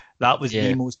 That was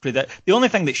the most predictable. The only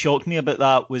thing that shocked me about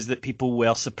that was that people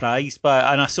were surprised by it.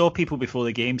 And I saw people before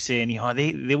the game saying,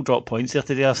 they'll drop points there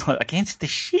today. I was like, against the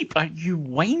Sheep, are you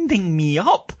winding me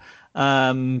up?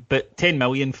 But 10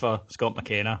 million for Scott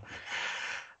McKenna.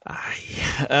 But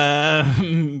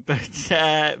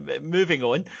moving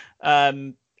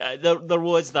on. There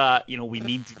was that,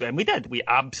 we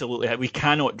absolutely, we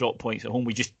cannot drop points at home.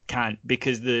 We just can't,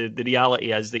 because the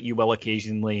reality is that you will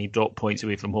occasionally drop points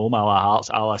away from home, a la Hearts,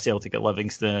 a la Celtic at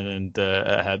Livingston and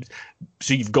at Hibs.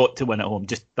 So you've got to win at home,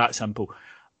 just that simple.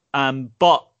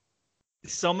 But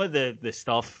some of the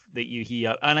stuff that you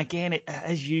hear, and again, it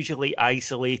is usually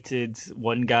isolated,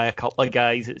 one guy, a couple of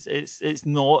guys. It's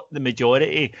not the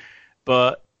majority,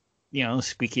 but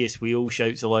squeakiest wheel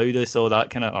shouts the loudest, all that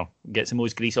kind of, or gets the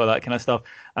most grease, all that kind of stuff.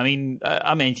 I mean,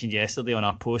 I mentioned yesterday on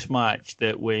our post-match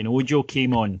that when Ojo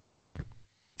came on,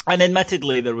 and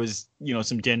admittedly there was,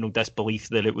 some general disbelief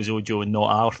that it was Ojo and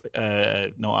not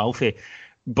Alfie,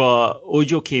 but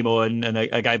Ojo came on and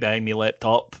a guy behind me leapt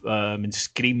up and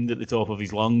screamed at the top of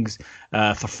his lungs,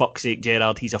 for fuck's sake,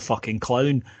 Gerrard, he's a fucking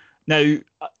clown. Now,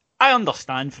 I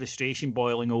understand frustration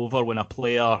boiling over when a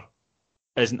player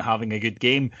isn't having a good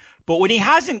game, but when he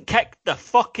hasn't kicked the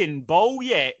fucking ball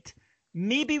yet,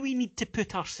 maybe we need to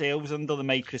put ourselves under the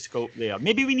microscope there.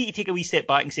 Maybe we need to take a wee step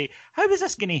back and say, how is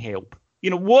this going to help?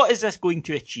 What is this going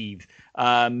to achieve?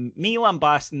 Me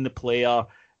lambasting the player,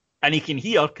 and he can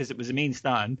hear because it was the main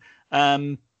stand,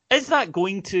 is that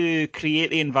going to create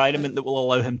the environment that will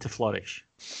allow him to flourish?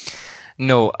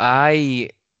 No, I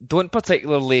don't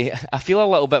particularly. I feel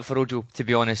a little bit for Ojo, to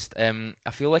be honest.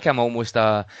 I feel like I'm almost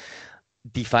a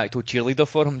de facto cheerleader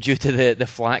for him due to the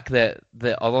flack that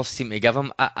others seem to give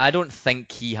him. I don't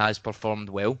think he has performed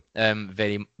well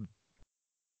very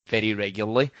very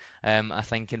regularly. I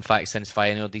think, in fact, since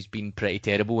Feyenoord, he's been pretty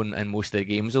terrible in most of the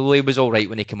games, although he was all right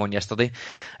when he came on yesterday.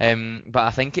 But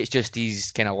I think it's just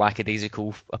his kind of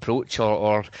lackadaisical approach,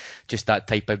 or just that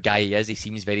type of guy he is. He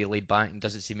seems very laid back and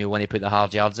doesn't seem to want to put the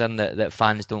hard yards in that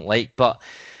fans don't like. But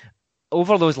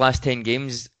over those last 10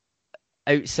 games,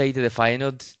 outside of the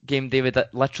Feyenoord game, David,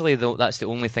 literally that's the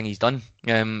only thing he's done,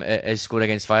 is score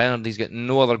against Feyenoord. He's got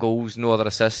no other goals, no other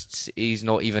assists. He's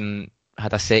not even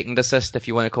had a second assist, if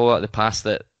you want to call it, the pass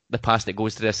that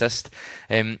goes to the assist.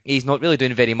 He's not really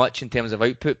doing very much in terms of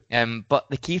output. But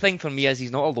the key thing for me is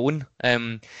he's not alone.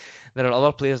 There are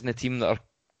other players in the team that are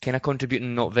kind of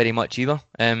contributing not very much either.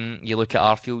 You look at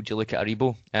Arfield, you look at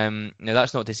Aribo. Now,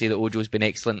 that's not to say that Ojo's been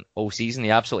excellent all season.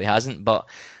 He absolutely hasn't. But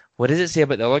what does it say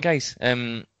about the other guys?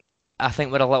 I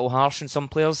think we're a little harsh on some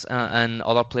players, and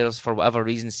other players, for whatever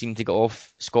reason, seem to get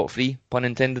off scot-free, pun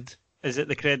intended. Is it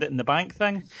the credit in the bank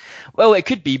thing? Well, it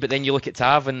could be, but then you look at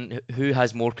Tav, and who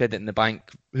has more credit in the bank?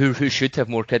 Who should have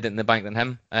more credit in the bank than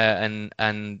him?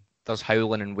 And there's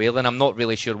howling and wailing. I'm not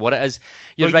really sure what it is.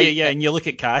 You're right. Yeah, and you look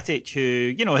at Katic,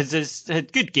 who has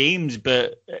had good games,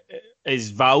 but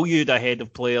is valued ahead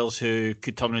of players who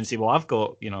could turn around and say, "Well, I've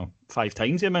got 5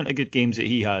 times the amount of good games that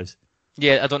he has."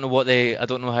 Yeah, I don't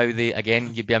know how they.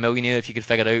 Again, you'd be a millionaire if you could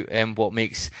figure out what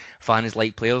makes fans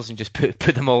like players and just put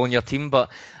them all on your team. But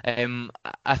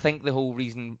I think the whole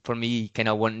reason for me kind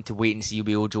of wanting to wait and see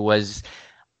with Ojo is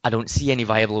I don't see any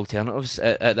viable alternatives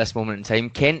at this moment in time.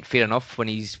 Kent, fair enough, when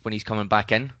he's coming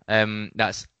back in,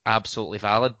 that's absolutely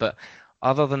valid. But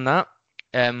other than that,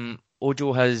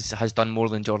 Ojo has done more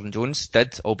than Jordan Jones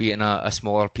did, albeit in a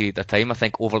smaller period of time. I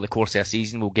think over the course of a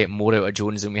season we'll get more out of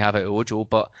Jones than we have out of Ojo,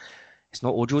 but it's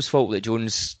not Ojo's fault that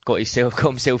Jones got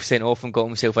himself sent off and got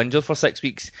himself injured for 6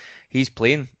 weeks. He's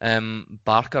playing.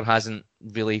 Barker hasn't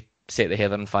really set the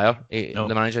heather on fire. No.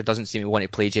 The manager doesn't seem to want to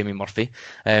play Jamie Murphy.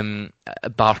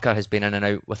 Barker has been in and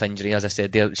out with injury, as I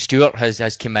said there. Stewart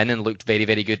has come in and looked very,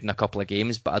 very good in a couple of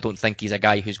games, but I don't think he's a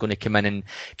guy who's going to come in and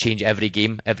change every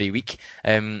game, every week.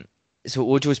 So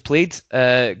Ojo's played.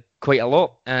 quite a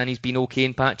lot, and he's been okay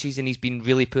in patches, and he's been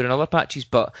really poor in other patches.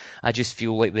 But I just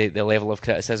feel like the level of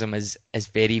criticism is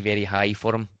very, very high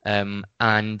for him,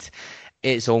 and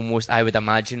it's almost, I would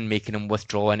imagine, making him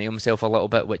withdraw into himself a little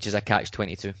bit, which is a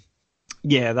catch-22.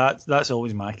 Yeah, that's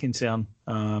always my concern.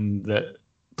 That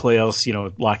players,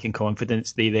 lacking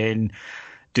confidence, they then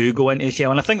do go into a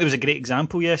shell. And I think there was a great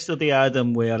example yesterday,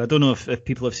 Adam, where I don't know if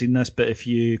people have seen this, but if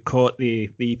you caught the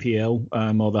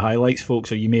EPL or the highlights,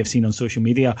 folks, or you may have seen on social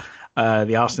media,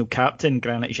 the Arsenal captain,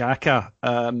 Granit Xhaka,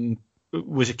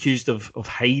 was accused of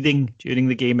hiding during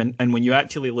the game. And when you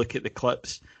actually look at the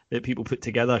clips that people put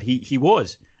together, he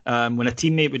was. When a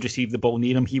teammate would receive the ball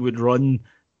near him, he would run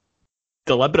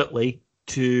deliberately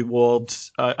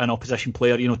towards an opposition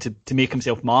player, to make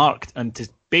himself marked and to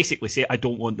basically say, I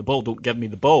don't want the ball, don't give me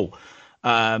the ball.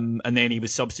 And then he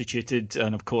was substituted,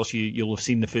 and of course you'll have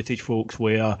seen the footage, folks,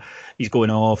 where he's going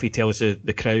off, he tells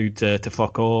the crowd to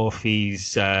fuck off,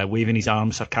 he's waving his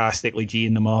arms sarcastically,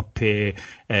 geeing them up,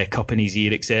 cupping his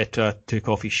ear, etc., took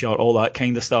off his shirt, all that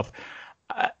kind of stuff.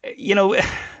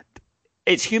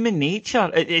 It's human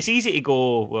nature. It's easy to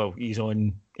go, well, he's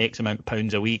on X amount of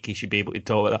pounds a week, he should be able to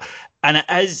talk about that. And it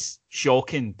is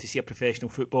shocking to see a professional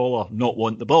footballer not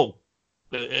want the ball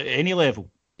at any level.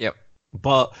 Yep.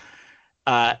 But,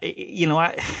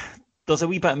 there's a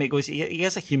wee bit of me that goes, he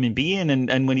is a human being,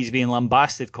 and when he's being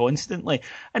lambasted constantly.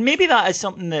 And maybe that is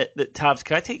something that Tav's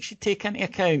critics should take into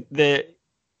account, that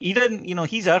he didn't,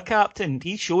 he's our captain.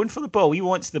 He's showing for the ball. He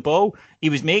wants the ball. He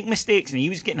was making mistakes and he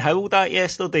was getting howled at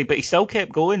yesterday, but he still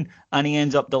kept going and he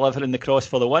ends up delivering the cross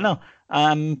for the winner.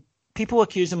 People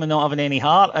accuse him of not having any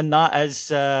heart, and that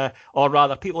is, or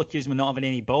rather, people accuse him of not having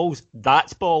any balls.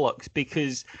 That's bollocks,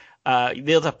 because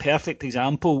there's a perfect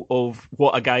example of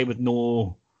what a guy with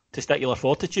no testicular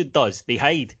fortitude does. They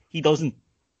hide. He doesn't.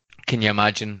 Can you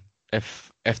imagine if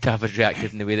Tav had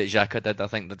reacted in the way that Xhaka did? I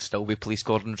think there'd still be police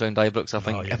cordons around Ibrox. I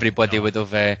think everybody would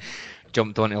have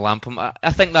jumped on to lamp him.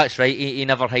 I think that's right. He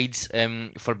never hides,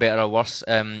 for better or worse.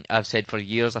 I've said for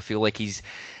years, I feel like his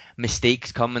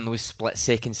mistakes come in those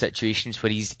split-second situations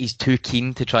where he's too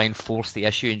keen to try and force the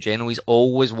issue in general. He's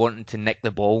always wanting to nick the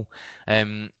ball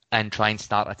and try and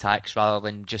start attacks rather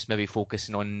than just maybe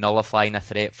focusing on nullifying a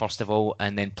threat first of all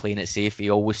and then playing it safe. He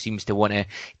always seems to want to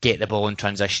get the ball in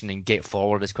transition and get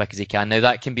forward as quick as he can. Now,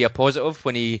 that can be a positive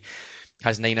when he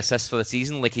has 9 assists for the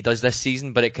season like he does this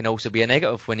season, but it can also be a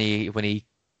negative when he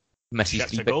misses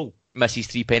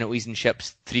 3 penalties and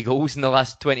ships 3 goals in the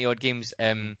last 20-odd games.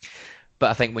 But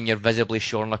I think when you're visibly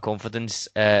shorn of confidence,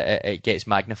 it gets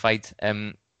magnified.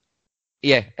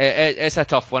 It's a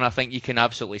tough one. I think you can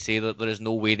absolutely say that there is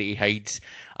no way that he hides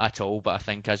at all. But I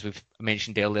think, as we've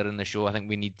mentioned earlier in the show, I think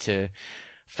we need to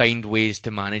find ways to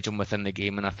manage him within the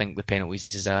game. And I think the penalties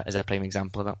is a prime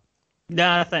example of that.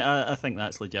 Yeah, I think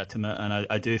that's legitimate, and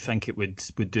I do think it would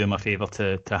do him a favour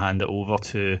to hand it over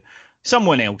to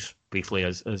someone else briefly,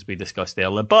 as we discussed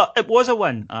earlier. But it was a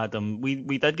win, Adam.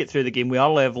 We did get through the game. We are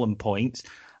levelling points,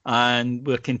 and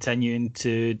we're continuing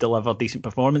to deliver decent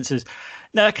performances.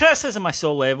 Now, a criticism I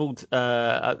saw levelled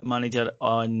at the manager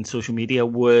on social media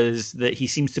was that he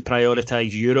seems to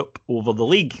prioritise Europe over the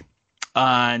league.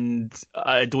 And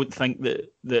I don't think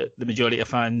that the majority of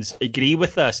fans agree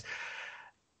with this.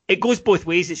 It goes both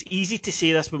ways. It's easy to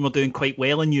say this when we're doing quite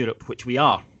well in Europe, which we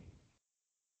are.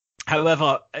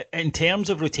 However, in terms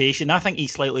of rotation, I think he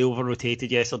slightly over-rotated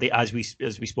yesterday, as we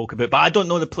spoke about. But I don't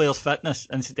know the players' fitness,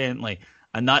 incidentally.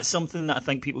 And that's something that I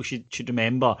think people should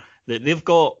remember, that they've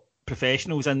got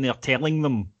professionals in there telling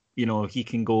them, he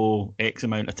can go X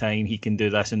amount of time, he can do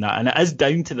this and that. And it is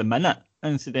down to the minute,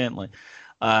 incidentally,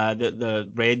 the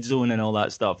red zone and all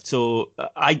that stuff. So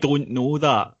I don't know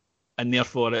that. And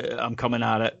therefore, I'm coming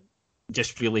at it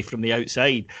just really from the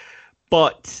outside.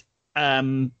 But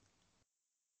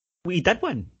we did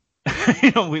win.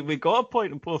 We got a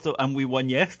point in Porto and we won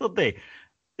yesterday.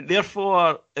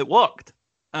 Therefore, it worked.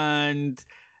 And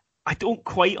I don't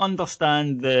quite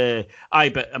understand but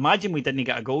imagine we didn't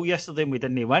get a goal yesterday and we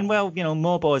didn't win. Well,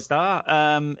 more balls that.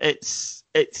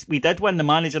 We did win. The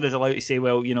manager is allowed to say,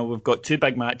 well, we've got 2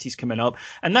 big matches coming up.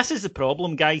 And this is the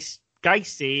problem, guys. Guys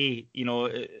say,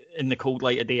 in the cold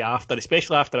light a day after,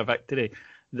 especially after a victory,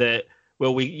 that,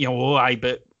 well,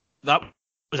 but that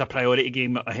was a priority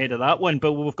game ahead of that one.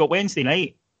 But we've got Wednesday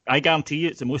night. I guarantee you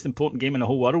it's the most important game in the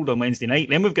whole world on Wednesday night.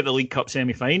 Then we've got the League Cup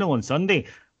semi-final on Sunday.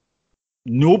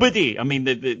 Nobody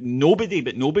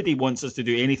wants us to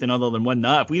do anything other than win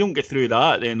that. If we don't get through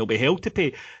that, then there'll be hell to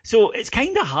pay. So it's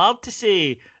kind of hard to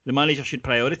say the manager should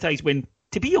prioritise when,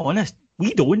 to be honest,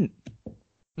 we don't.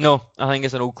 No, I think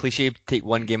it's an old cliche, take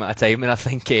one game at a time, and I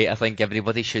think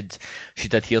everybody should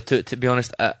adhere to it, to be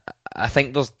honest. I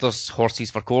think there's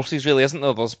horses for courses, really, isn't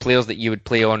there? There's players that you would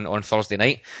play on Thursday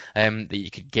night that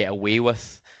you could get away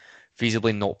with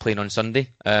feasibly not playing on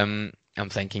Sunday. I'm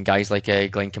thinking guys like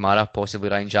Glenn Kamara, possibly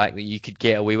Ryan Jack, that you could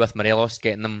get away with. Morelos,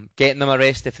 getting them a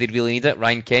rest if they really need it.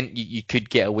 Ryan Kent, you could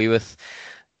get away with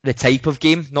the type of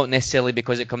game, not necessarily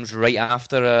because it comes right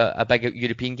after a big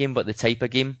European game, but the type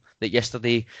of game that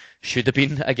yesterday should have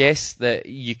been, I guess, that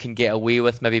you can get away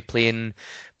with maybe playing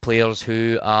players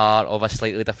who are of a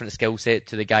slightly different skill set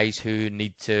to the guys who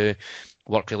need to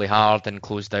work really hard and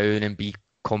close down and be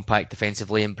compact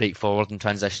defensively and break forward and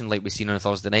transition like we've seen on a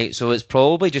Thursday night. So it's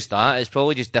probably just that. It's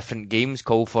probably just different games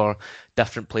call for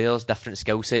different players, different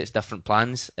skill sets, different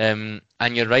plans. And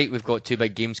you're right, we've got two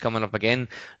big games coming up again.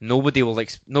 Nobody will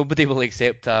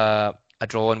accept a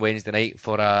draw on Wednesday night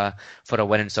for a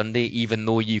win on Sunday, even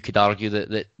though you could argue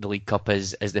that the League Cup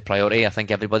is the priority. I think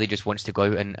everybody just wants to go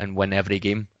out and win every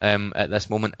game at this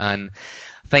moment. And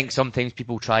I think sometimes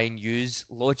people try and use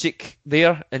logic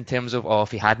there in terms of,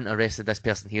 if he hadn't arrested this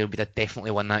person here, we'd have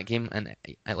definitely won that game. And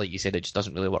like you said, it just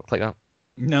doesn't really work like that.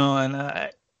 No, and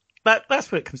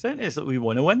that's what it comes down to, is that we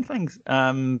want to win things.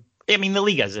 I mean, the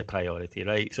league is a priority,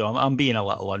 right? So I'm being a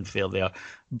little unfair there.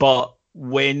 But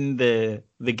when the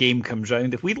game comes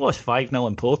round, if we'd lost 5-0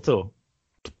 in Porto,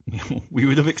 we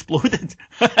would have exploded.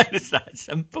 It's that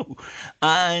simple.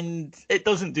 And it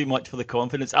doesn't do much for the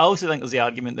confidence. I also think there's the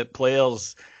argument that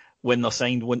players, when they're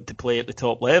signed, want to play at the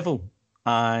top level.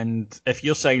 And if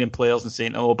you're signing players and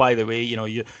saying, oh, by the way,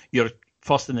 you're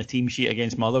first in the team sheet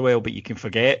against Motherwell, but you can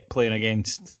forget playing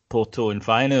against Porto and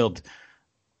Feyenoord,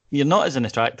 you're not as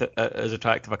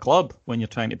attractive a club when you're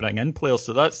trying to bring in players.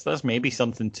 So that's maybe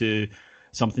something to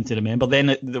remember. Then,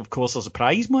 of course, there's a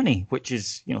prize money, which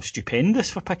is stupendous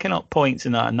for picking up points,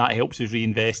 and that helps us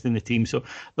reinvest in the team. So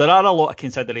there are a lot of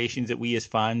considerations that we as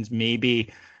fans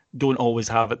maybe don't always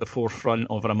have at the forefront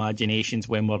of our imaginations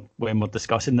when we're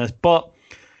discussing this. But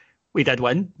we did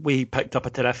win. We picked up a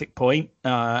terrific point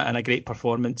and a great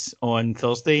performance on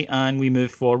Thursday, and we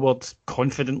moved forward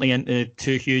confidently into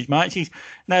two huge matches.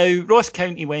 Now, Ross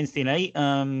County Wednesday night.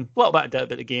 A little bit of doubt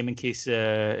about the game in case of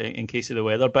the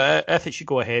weather, but if it should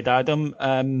go ahead, Adam,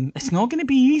 it's not going to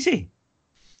be easy.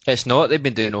 It's not. They've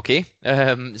been doing okay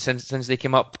since they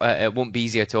came up. It won't be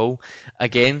easy at all.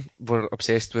 Again, we're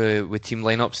obsessed with team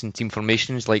lineups and team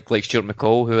formations, like Stuart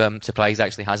McCall, who I'm surprised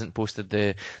actually hasn't posted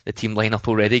the team lineup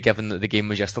already, given that the game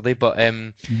was yesterday. But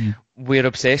we're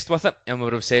obsessed with it, and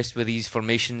we're obsessed with these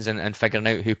formations and figuring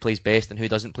out who plays best and who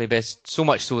doesn't play best. So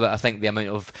much so that I think the amount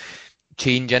of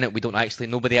change in it,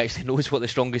 nobody actually knows what the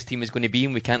strongest team is going to be,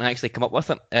 and we can't actually come up with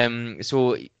it.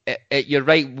 So you're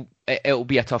right, it'll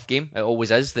be a tough game. It always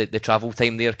is. The travel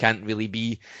time there can't really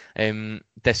be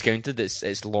discounted.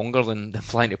 It's longer than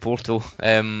flying to Porto,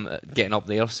 getting up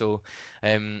there. So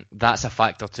that's a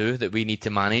factor too that we need to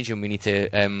manage, and we need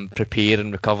to prepare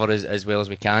and recover as well as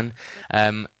we can.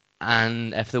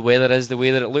 And if the weather is the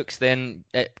way that it looks, then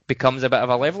it becomes a bit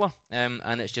of a leveller.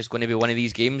 And it's just going to be one of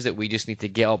these games that we just need to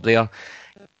get up there,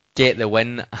 get the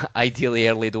win, ideally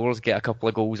early doors, get a couple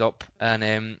of goals up,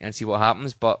 and see what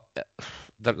happens. But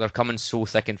they're coming so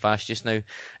thick and fast just now.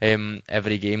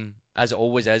 Every game, as it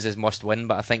always is must win.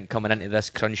 But I think coming into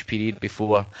this crunch period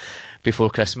before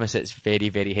Christmas, it's very,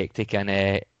 very hectic,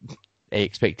 and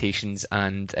expectations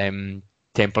and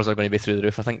tempers are going to be through the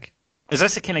roof, I think. Is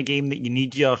this the kind of game that you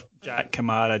need your Jack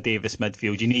Kamara, Davis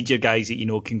midfield? You need your guys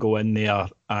that can go in there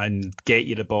and get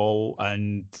you the ball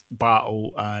and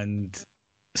battle and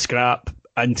scrap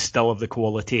and still have the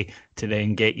quality to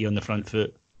then get you on the front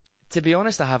foot? To be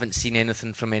honest, I haven't seen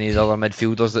anything from any of the other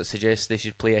midfielders that suggests they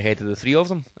should play ahead of the three of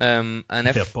them.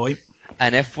 Fair point.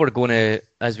 And if we're going to,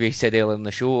 as we said earlier in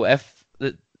the show, if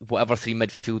whatever three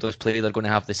midfielders play, they're going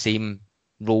to have the same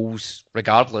roles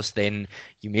regardless, then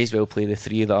you may as well play the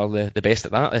three that are the best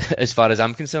at that, as far as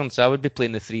I'm concerned. So I would be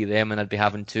playing the three of them, and I'd be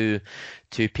having two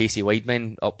pacey wide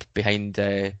men up behind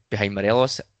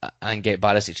Morelos, and get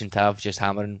Barisic and Tav just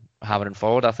hammering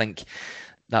forward. I think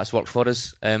that's worked for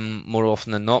us more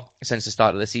often than not since the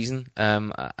start of the season.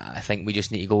 I think we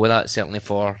just need to go with that, certainly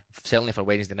for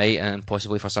Wednesday night and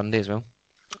possibly for Sunday as well.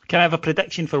 Can I have a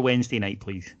prediction for Wednesday night,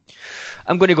 please?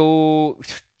 I'm going to go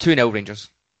 2-0 Rangers.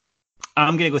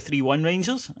 I'm going to go 3-1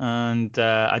 Rangers, and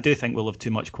I do think we'll have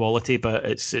too much quality, but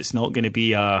it's not going to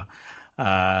be an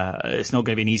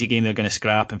easy game. They're going to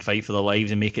scrap and fight for their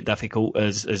lives and make it difficult,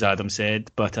 as Adam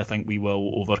said, but I think we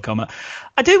will overcome it.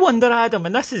 I do wonder, Adam,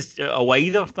 and this is a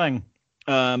wider thing,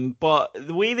 but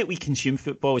the way that we consume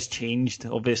football has changed,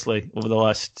 obviously, over the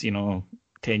last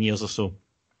 10 years or so.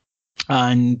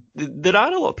 And there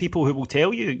are a lot of people who will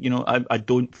tell you, I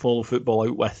don't follow football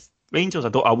out with Rangers.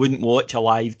 I wouldn't watch a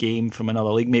live game from another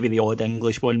league, maybe the odd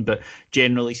English one, but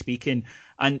generally speaking.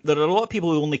 And there are a lot of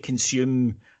people who only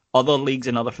consume other leagues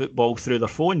and other football through their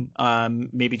phone,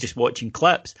 maybe just watching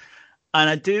clips. And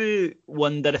I do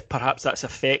wonder if perhaps that's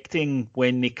affecting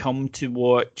when they come to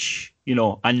watch,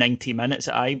 a 90 minutes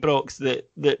at Ibrox,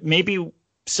 that maybe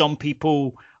some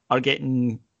people are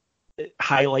getting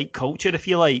highlight culture, if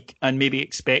you like, and maybe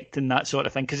expecting that sort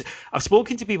of thing. Because I've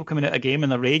spoken to people coming out of a game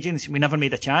and they're raging, we never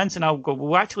made a chance, and I'll go,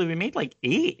 well, actually, we made like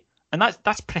 8. And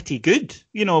that's pretty good.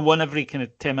 One every kind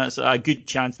of 10 minutes, a good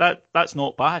chance. That's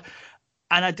not bad.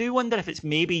 And I do wonder if it's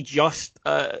maybe just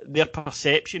their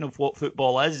perception of what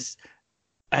football is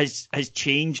has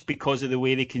changed because of the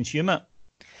way they consume it.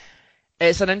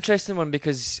 It's an interesting one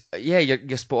because,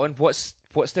 you're spot on. What's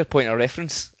their point of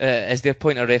reference? Is their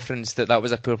point of reference that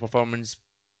was a poor performance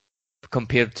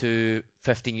compared to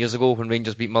 15 years ago when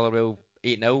Rangers beat Motherwell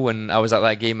 8-0 and I was at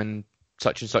that game and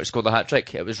such scored a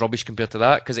hat-trick? It was rubbish compared to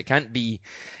that, because it can't be,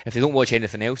 if they don't watch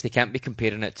anything else, they can't be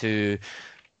comparing it to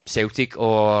Celtic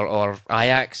or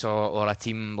Ajax or a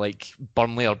team like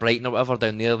Burnley or Brighton or whatever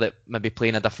down there that maybe play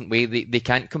in a different way. They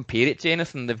can't compare it to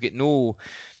anything. They've got no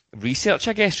research,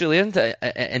 I guess, really,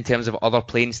 in terms of other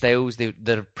playing styles.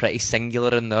 They're pretty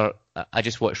singular in their, I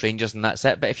just watch Rangers and that's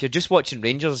it. But if you're just watching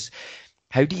Rangers,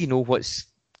 how do you know what's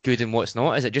good and what's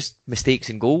not? Is it just mistakes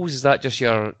and goals? Is that just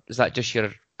your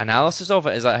analysis of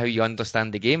it? Is that how you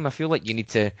understand the game? I feel like you need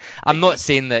to, I'm not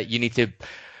saying that you need to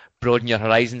broaden your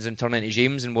horizons and turn into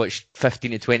James and watch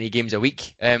 15 to 20 games a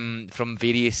week from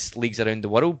various leagues around the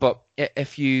world, but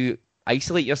if you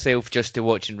isolate yourself just to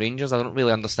watching Rangers, I don't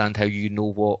really understand how you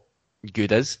know what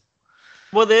good is.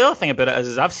 Well, the other thing about it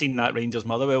is I've seen that Rangers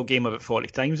Motherwell game about 40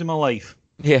 times in my life.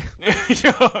 Yeah. You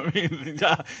know what I mean?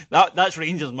 That's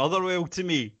Rangers Motherwell to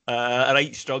me. A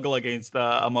right struggle against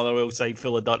a Motherwell side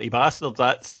full of dirty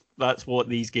bastards. That's what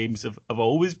these games have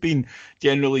always been,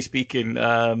 generally speaking.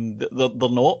 They're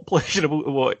not pleasurable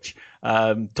to watch.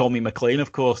 Tommy McLean,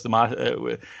 of course,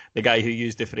 the guy who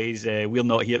used the phrase, we're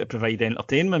not here to provide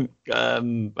entertainment,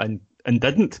 and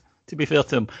didn't, to be fair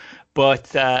to him.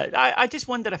 But I just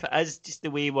wonder if it is just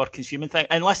the way we're consuming things.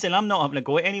 And listen, I'm not having a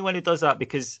go at anyone who does that,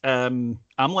 because I'm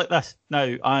like this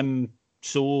now. I'm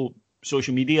so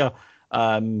social media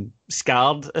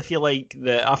scarred, if you like,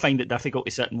 that I find it difficult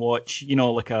to sit and watch,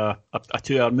 like a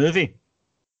 2-hour movie,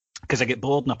 because I get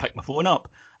bored and I pick my phone up.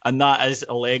 And that is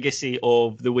a legacy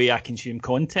of the way I consume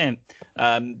content,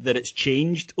 that it's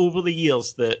changed over the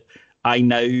years, that I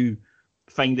now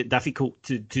find it difficult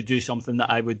to do something that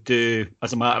I would do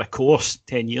as a matter of course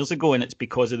 10 years ago. And it's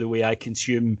because of the way I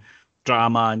consume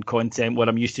drama and content, where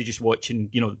I'm used to just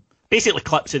watching, basically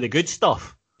clips of the good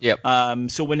stuff. Yep.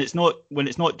 So when it's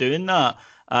not doing that,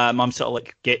 I'm sort of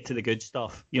like, get to the good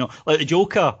stuff. Like the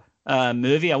Joker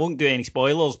movie. I won't do any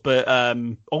spoilers, but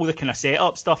all the kind of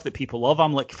setup stuff that people love,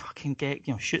 I'm like, fucking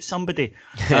shoot somebody.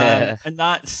 And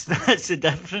that's the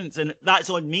difference, and that's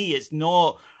on me. It's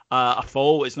not a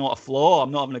fault. It's not a flaw.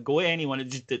 I'm not having a go at anyone.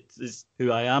 It's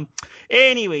who I am.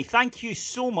 Anyway, thank you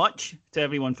so much to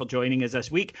everyone for joining us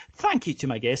this week. Thank you to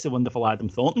my guest, the wonderful Adam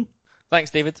Thornton. Thanks,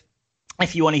 David.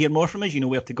 If you want to hear more from us, you know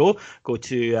where to go. Go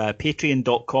to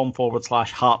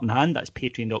patreon.com/Heart and Hand. That's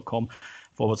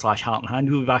patreon.com/Heart and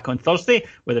Hand. We'll be back on Thursday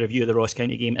with a review of the Ross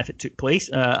County game if it took place,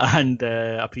 and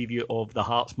a preview of the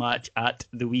Hearts match at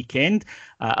the weekend.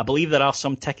 I believe there are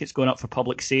some tickets going up for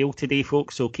public sale today,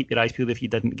 folks, so keep your eyes peeled if you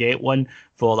didn't get one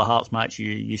for the Hearts match.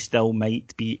 You still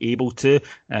might be able to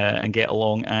and get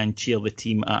along and cheer the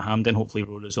team at Hampden. Hopefully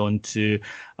roll us on to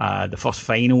the first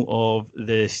final of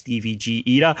the Stevie G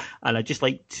era. And I'd just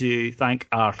like to thank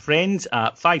our friends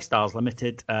at 5 Stars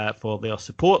Limited for their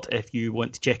support. If you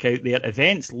want to check out their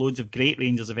events, loads of great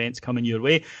Rangers events coming your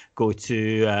way. Go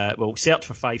to, search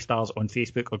for 5 Stars on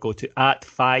Facebook, or go to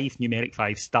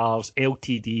 @5 Stars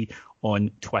LTD on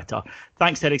Twitter.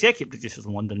 Thanks to our executive producers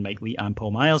in London, Mike Lee and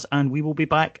Paul Myers, and we will be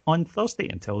back on Thursday.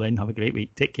 Until then, have a great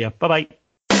week. Take care. Bye-bye.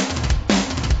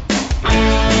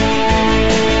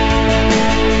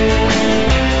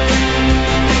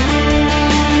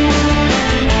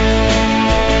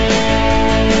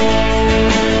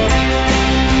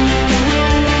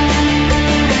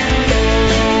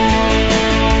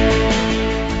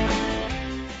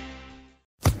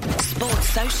 Sports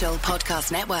Social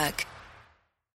Podcast Network.